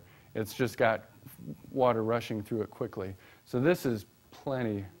water. It's just got water rushing through it quickly. So this is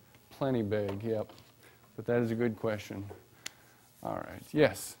plenty big, yep. But that is a good question. All right,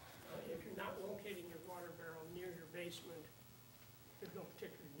 yes? If you're not locating your water barrel near your basement, there's no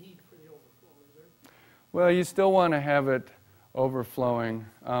particular need for the overflow, is there? Well, you still want to have it overflowing.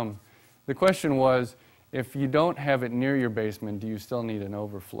 The question was, if you don't have it near your basement, do you still need an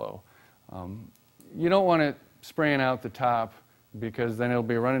overflow? You don't want it spraying out the top because then it'll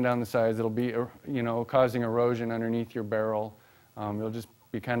be running down the sides. It'll be, causing erosion underneath your barrel. It'll just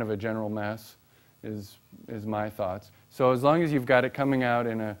be kind of a general mess, is my thoughts. So as long as you've got it coming out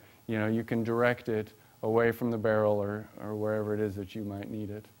in a, you can direct it away from the barrel or wherever it is that you might need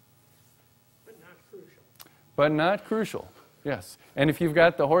it. But not crucial. But not crucial, yes. And if you've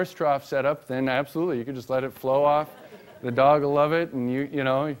got the horse trough set up, then absolutely, you can just let it flow off. The dog will love it, and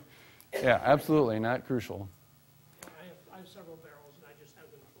yeah, absolutely, not crucial. I have several barrels, and I just have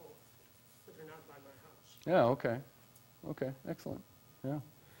them flow, but they're not by my house. Yeah, okay. Okay, excellent. Yeah.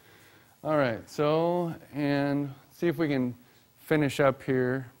 All right, so, and see if we can finish up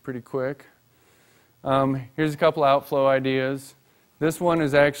here pretty quick. Here's a couple outflow ideas. This one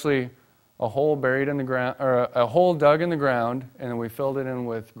is actually a hole buried in the ground, or a hole dug in the ground, and then we filled it in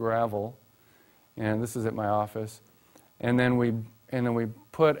with gravel. And this is at my office. And then we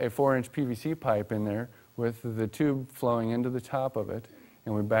put a 4-inch PVC pipe in there with the tube flowing into the top of it,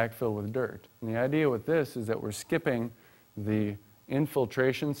 and we backfill with dirt. And the idea with this is that we're skipping the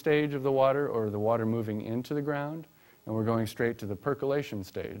infiltration stage of the water, or the water moving into the ground, and we're going straight to the percolation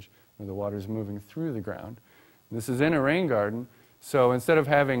stage where the water is moving through the ground. This is in a rain garden, so instead of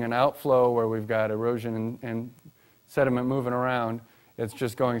having an outflow where we've got erosion and sediment moving around, it's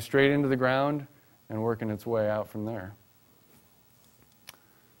just going straight into the ground and working its way out from there.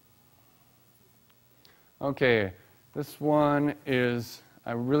 Okay, this one is,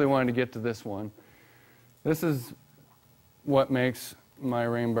 I really wanted to get to this one. This is what makes my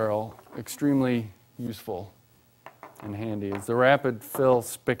rain barrel extremely useful and handy. It's the rapid fill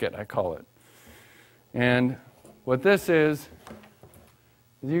spigot, I call it. And what this is,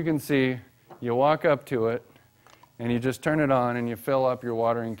 as you can see, you walk up to it and you just turn it on and you fill up your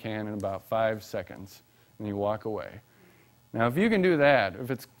watering can in about 5 seconds and you walk away. Now if you can do that, if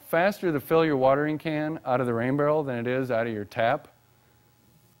it's faster to fill your watering can out of the rain barrel than it is out of your tap,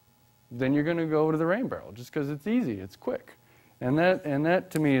 then you're going to go to the rain barrel just because it's easy, it's quick. And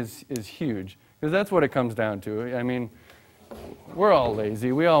that to me is huge, because that's what it comes down to. I mean, we're all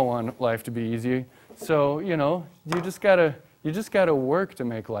lazy. We all want life to be easy. So, you just gotta work to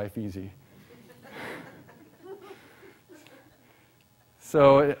make life easy.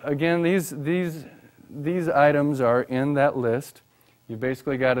 So again, these items are in that list. You've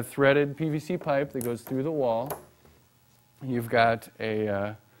basically got a threaded PVC pipe that goes through the wall. You've got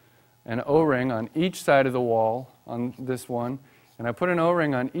an O-ring on each side of the wall on this one. And I put an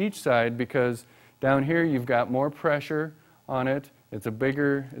O-ring on each side because down here you've got more pressure on it. It's a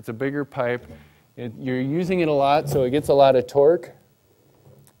bigger pipe. You're using it a lot, so it gets a lot of torque.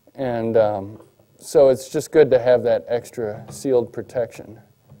 And so it's just good to have that extra sealed protection.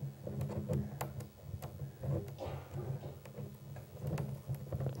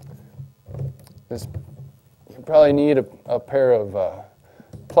 You probably need a pair of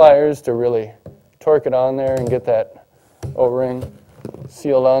pliers to really torque it on there and get that O-ring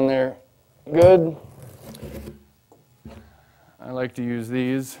sealed on there good. I like to use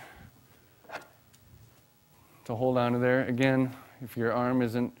these to hold onto there. Again, if your arm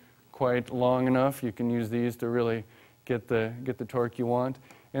isn't quite long enough, you can use these to really get the torque you want.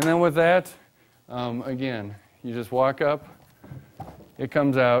 And then with that, again, you just walk up. It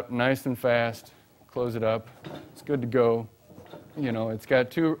comes out nice and fast. Close it up. It's good to go. You know, it's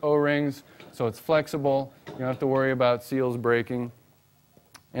got 2 O-rings, so it's flexible. You don't have to worry about seals breaking.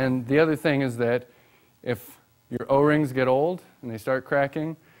 And the other thing is that if your O-rings get old and they start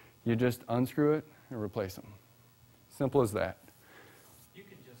cracking, you just unscrew it and replace them. Simple as that. You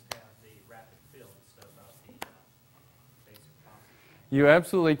could just have the rapid fill instead of the basic process. You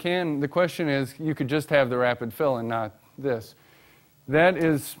absolutely can. The question is, you could just have the rapid fill and not this. That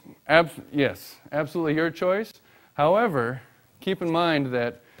is, yes, absolutely your choice. However, keep in mind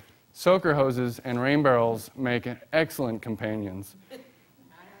that soaker hoses and rain barrels make excellent companions.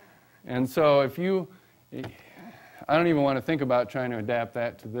 And so if you, I don't even want to think about trying to adapt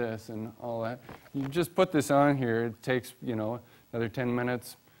that to this and all that. You just put this on here. It takes, you know, another 10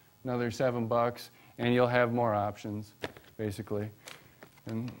 minutes, another $7, and you'll have more options, basically.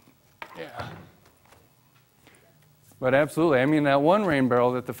 And yeah. But absolutely, I mean, that one rain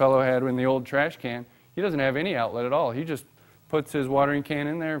barrel that the fellow had in the old trash can, he doesn't have any outlet at all. He just puts his watering can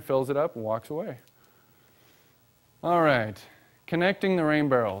in there, fills it up, and walks away. All right, connecting the rain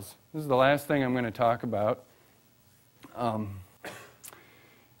barrels. This is the last thing I'm going to talk about.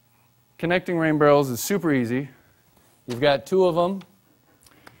 Connecting rain barrels is super easy. You've got 2 of them,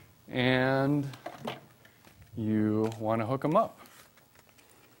 and you want to hook them up.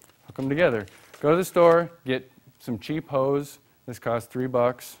 Hook them together. Go to the store, get some cheap hose. This costs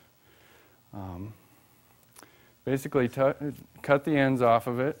 $3. Basically, cut the ends off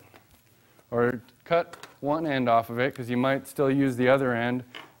of it, or cut one end off of it, because you might still use the other end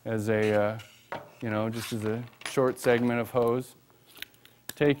as a, you know, just as a short segment of hose.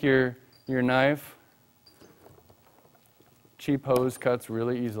 Take your knife. Cheap hose cuts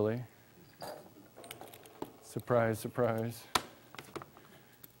really easily. Surprise, surprise.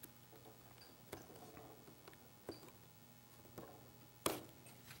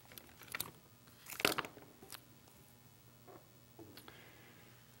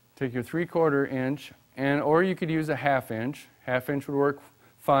 Take your 3/4 inch, or you could use a 1/2 inch. 1/2 inch would work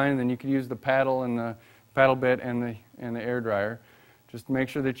fine. Then you could use the paddle and the paddle bit and the air dryer. Just make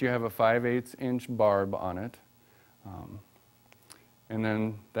sure that you have a 5/8 inch barb on it, and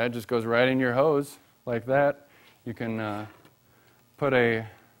then that just goes right in your hose like that. You can put a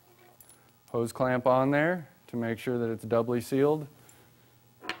hose clamp on there to make sure that it's doubly sealed.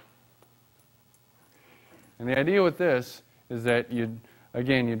 And the idea with this is that you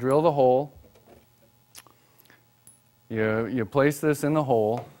drill the hole, you place this in the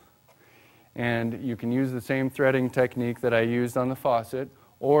hole, and you can use the same threading technique that I used on the faucet,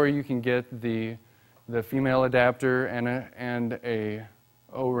 or you can get the female adapter and a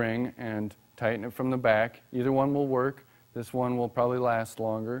O-ring and tighten it from the back. Either one will work. This one will probably last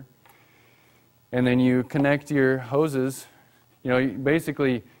longer. And then you connect your hoses. You know,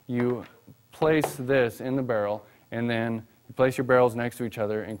 basically you place this in the barrel, and then you place your barrels next to each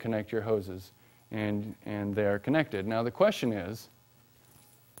other and connect your hoses, and they are connected. Now the question is,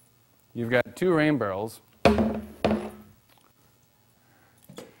 you've got 2 rain barrels, and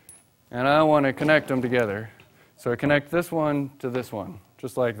I want to connect them together. So I connect this one to this one,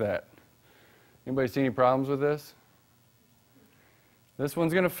 just like that. Anybody see any problems with this? This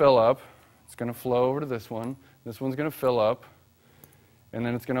one's going to fill up. It's going to flow over to this one. This one's going to fill up, and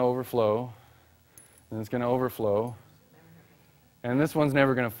then it's going to overflow, and it's going to overflow. And this one's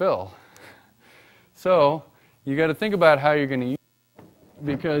never going to fill. So you got to think about how you're going to use it,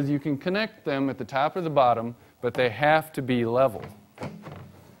 because you can connect them at the top or the bottom, but they have to be level.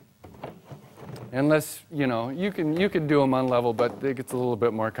 Unless, you know, you can do them unlevel, but it gets a little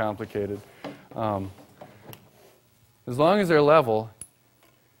bit more complicated. As long as they're level,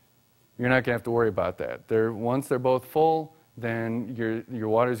 you're not going to have to worry about that. Once they're both full, then your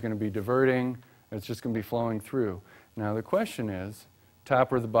water is going to be diverting. It's just going to be flowing through. Now the question is,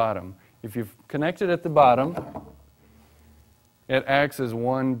 top or the bottom? If you've connected at the bottom, it acts as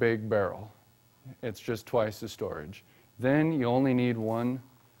one big barrel. It's just twice the storage. Then you only need one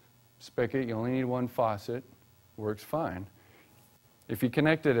spigot, you only need one faucet. Works fine. If you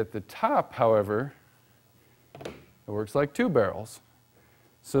connect it at the top, however, It works like 2 barrels.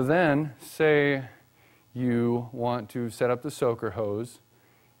 So then, say you want to set up the soaker hose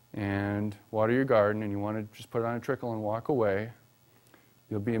and water your garden, and you want to just put it on a trickle and walk away.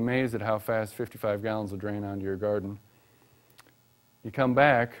 You'll be amazed at how fast 55 gallons will drain onto your garden. You come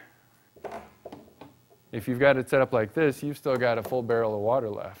back, if you've got it set up like this, you've still got a full barrel of water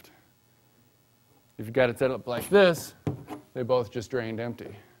left. If you've got it set up like this, they both just drained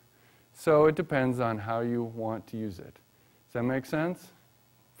empty. So it depends on how you want to use it. Does that make sense?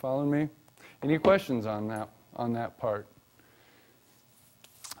 Following me? Any questions on that part?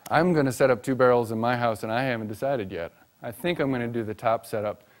 I'm going to set up 2 barrels in my house, and I haven't decided yet. I think I'm going to do the top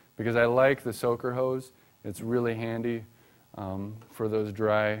setup because I like the soaker hose. It's really handy for those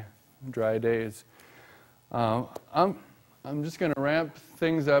dry days. I'm just going to wrap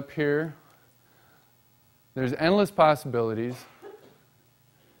things up here. There's endless possibilities.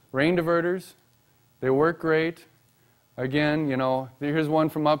 Rain diverters, they work great. Again, you know, here's one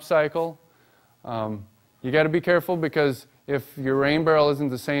from Upcycle. You got to be careful because if your rain barrel isn't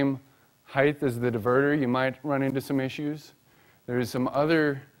the same height as the diverter, you might run into some issues. There's some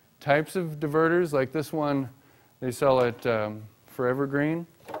other types of diverters, like this one they sell at Forever Green.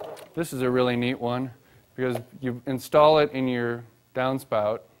 This is a really neat one because you install it in your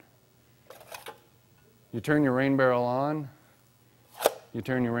downspout. You turn your rain barrel on, you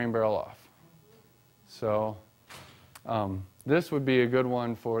turn your rain barrel off. So this would be a good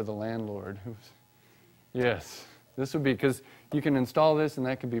one for the landlord. Yes, this would be, because you can install this and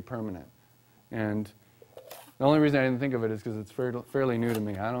that could be permanent. And the only reason I didn't think of it is because it's fairly new to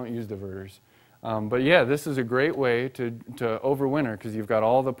me. I don't use diverters. But yeah, this is a great way to overwinter because you've got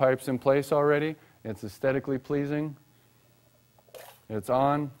all the pipes in place already. It's aesthetically pleasing. It's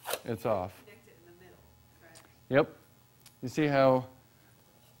on, it's off. Yep. You see how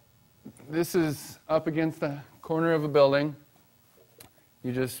this is up against the corner of a building.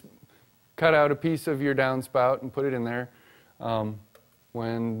 You just cut out a piece of your downspout and put it in there.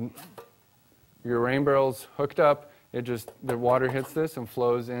 When your rain barrel's hooked up, the water hits this and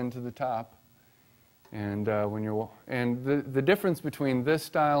flows into the top. And the difference between this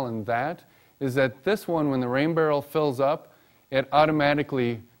style and that is that this one, when the rain barrel fills up, it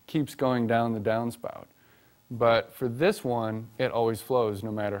automatically keeps going down the downspout. But for this one, it always flows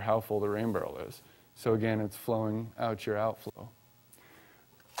no matter how full the rain barrel is. So again, it's flowing out your outflow.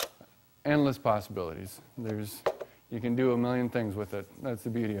 Endless possibilities. You can do a million things with it. That's the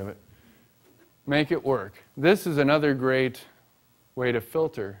beauty of it. Make it work. This is another great way to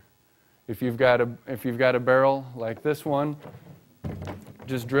filter. If you've got a barrel like this one,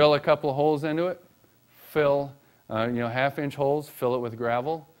 just drill a couple of holes into it, fill, 1/2-inch holes, fill it with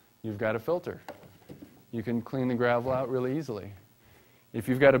gravel. You've got a filter. You can clean the gravel out really easily. If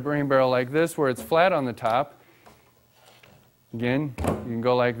you've got a rain barrel like this where it's flat on the top, again, you can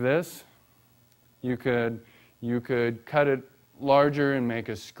go like this. You could cut it larger and make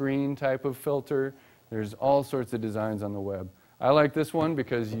a screen type of filter. There's all sorts of designs on the web. I like this one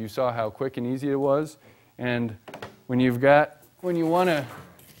because you saw how quick and easy it was. And when you want to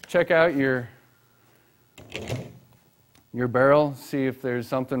check out your barrel, see if there's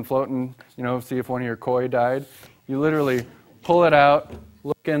something floating, see if one of your koi died, you literally pull it out,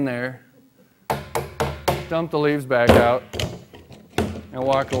 look in there, dump the leaves back out, and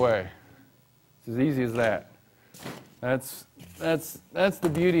walk away. It's as easy as that. That's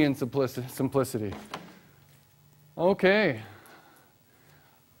the beauty and simplicity. Okay.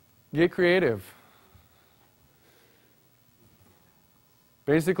 Get creative.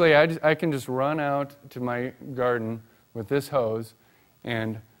 Basically, I can just run out to my garden with this hose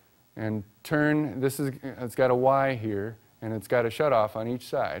and turn, it's got a Y here, and it's got a shutoff on each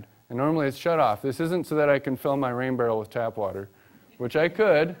side. And normally it's shut off. This isn't so that I can fill my rain barrel with tap water, which I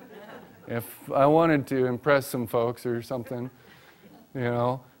could if I wanted to impress some folks or something,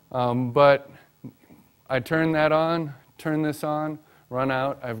 But I turn that on, turn this on, run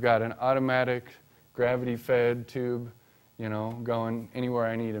out. I've got an automatic gravity-fed tube, going anywhere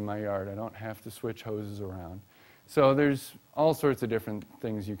I need in my yard. I don't have to switch hoses around. So there's all sorts of different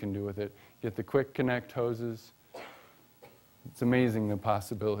things you can do with it. Get the quick connect hoses. It's amazing the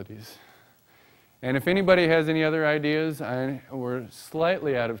possibilities. And if anybody has any other ideas, we're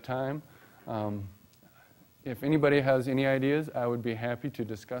slightly out of time. If anybody has any ideas, I would be happy to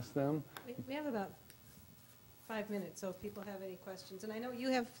discuss them. We have about 5 minutes, so if people have any questions. And I know do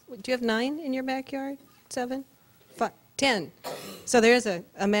you have 9 in your backyard? 7? 10. So there's a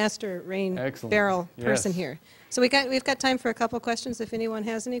master rain barrel person here. So we've got time for a couple questions if anyone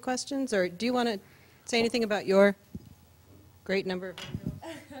has any questions. Or do you want to say anything about your great number of rain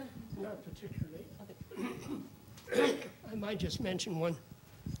barrels? Not particularly. I might just mention one.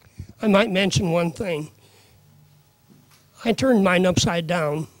 I might mention one thing. I turned mine upside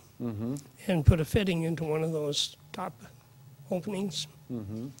down and put a fitting into one of those top openings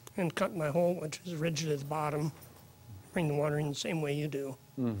and cut my hole, which is rigid at the bottom. Bring the water in the same way you do.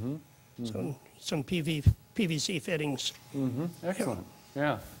 So some PVC fittings. Excellent.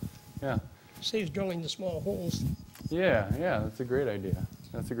 Yeah. Yeah. Saves drilling the small holes. Yeah. Yeah. That's a great idea.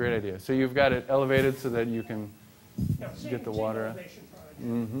 That's a great idea. So you've got it elevated so that you can get the water out.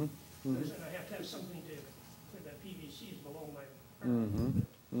 And I have to have something to, for the PVC is below my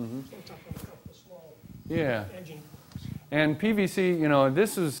Yeah. edging. And PVC, you know,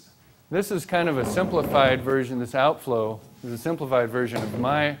 this is kind of a simplified version. This outflow is a simplified version of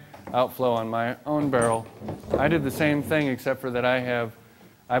my outflow on my own barrel. I did the same thing except for that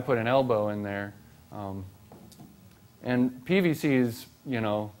I put an elbow in there. And PVC is, you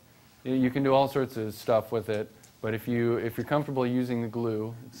know, you can do all sorts of stuff with it. But if you're comfortable using the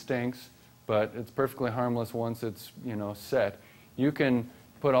glue, it stinks, but it's perfectly harmless once it's, you know, set. You can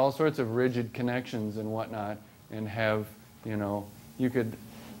put all sorts of rigid connections and whatnot and have, you know, you could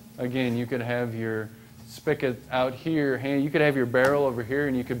have your spigot out here. You could have your barrel over here,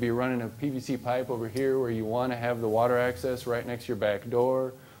 and you could be running a PVC pipe over here where you want to have the water access right next to your back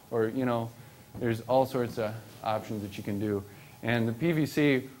door. Or, you know, there's all sorts of options that you can do. And the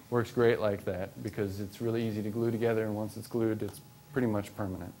PVC works great like that because it's really easy to glue together, and once it's glued, it's pretty much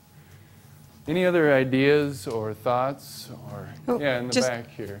permanent. Any other ideas or thoughts? Or yeah, in the back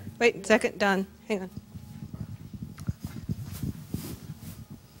here. Wait a second, Don. Hang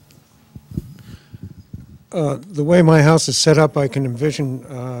on. The way my house is set up, I can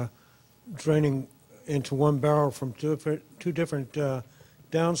envision draining into one barrel from two different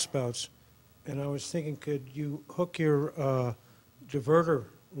downspouts. And I was thinking, could you hook your diverter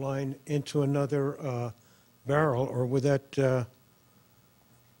line into another barrel, or would that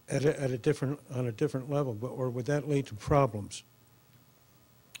on a different level, or would that lead to problems?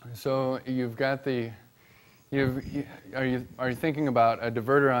 So you've got are you thinking about a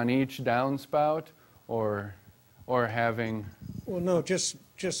diverter on each downspout, or having? Well, no, just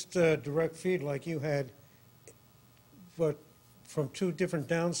direct feed like you had, but from two different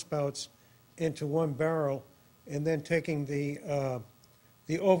downspouts into one barrel, and then taking the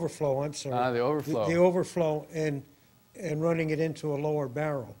overflow. I'm sorry. The overflow. The overflow and running it into a lower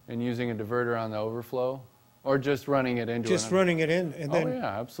barrel. And using a diverter on the overflow, or just running it into. Just running it in, and then. Oh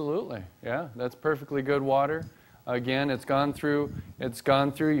yeah, absolutely. Yeah, that's perfectly good water. Again, it's gone through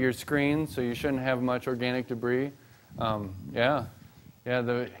your screen, so you shouldn't have much organic debris. Yeah.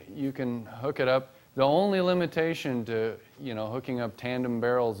 You can hook it up. The only limitation to, you know, hooking up tandem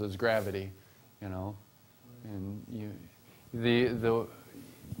barrels is gravity, you know, and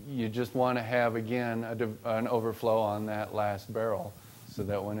you just want to have, again, an overflow on that last barrel so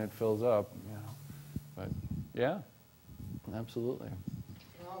that when it fills up, you know. But yeah, absolutely.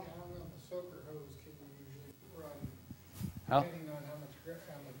 How long on the soaker hose can you usually run, depending on how much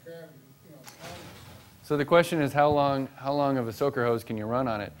gravity, you know, So the question is, how long of a soaker hose can you run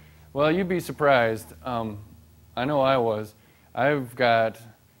on it? Well, you'd be surprised. I know I was. I have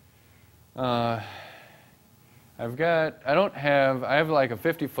like a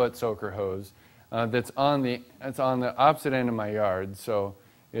 50-foot soaker hose that's on the opposite end of my yard, so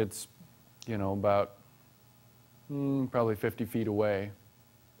it's, you know, about probably 50 feet away,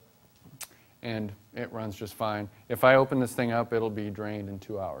 and it runs just fine. If I open this thing up, it'll be drained in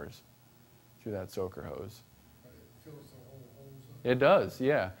 2 hours through that soaker hose. It fills the whole hose up? It does,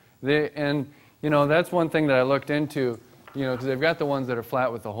 yeah. And you know, that's one thing that I looked into, you know, because they've got the ones that are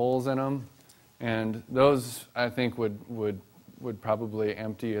flat with the holes in them, and those I think would probably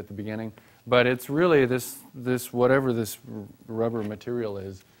empty at the beginning. But it's really this whatever this rubber material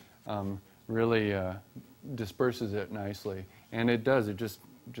is, really disperses it nicely, and it does. It just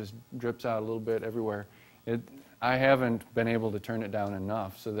drips out a little bit everywhere. I haven't been able to turn it down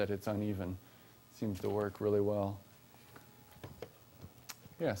enough so that it's uneven. It seems to work really well.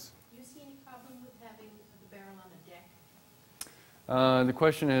 Yes? Do you see any problem with having the barrel on a deck? The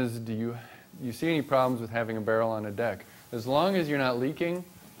question is, do you see any problems with having a barrel on a deck? As long as you're not leaking,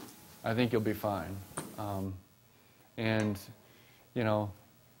 I think you'll be fine. And, you know,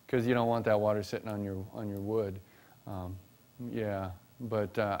 because you don't want that water sitting on your wood. Yeah,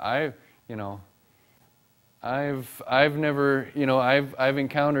 but I've never, you know, I've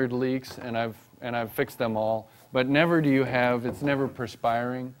encountered leaks, and I've fixed them all. But never do you have, it's never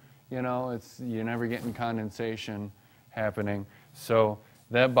perspiring, you know, you're never getting condensation happening. So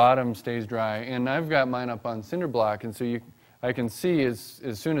that bottom stays dry. And I've got mine up on cinder block, and so I can see as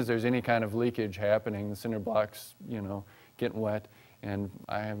soon as there's any kind of leakage happening, the cinder blocks, getting wet, and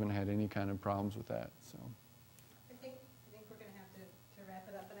I haven't had any kind of problems with that. So. I think we're going to have to wrap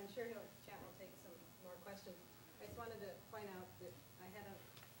it up, but I'm sure Chant will take some more questions. I just wanted to point out that I had a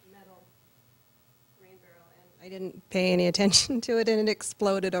metal rain barrel, and I didn't pay any attention to it, and it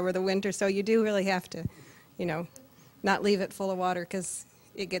exploded over the winter. So you do really have to, not leave it full of water, because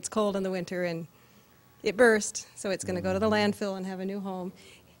it gets cold in the winter and it burst, so it's going to go to the landfill and have a new home.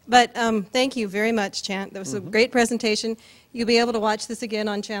 But thank you very much, Chant. That was a great presentation. You'll be able to watch this again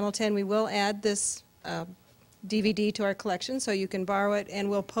on Channel 10. We will add this DVD to our collection, so you can borrow it, and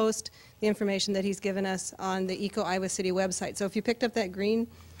we'll post the information that he's given us on the Eco Iowa City website. So if you picked up that green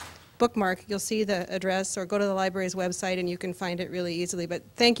bookmark, you'll see the address, or go to the library's website and you can find it really easily. But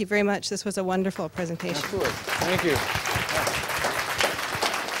thank you very much. This was a wonderful presentation. Absolutely. Thank you.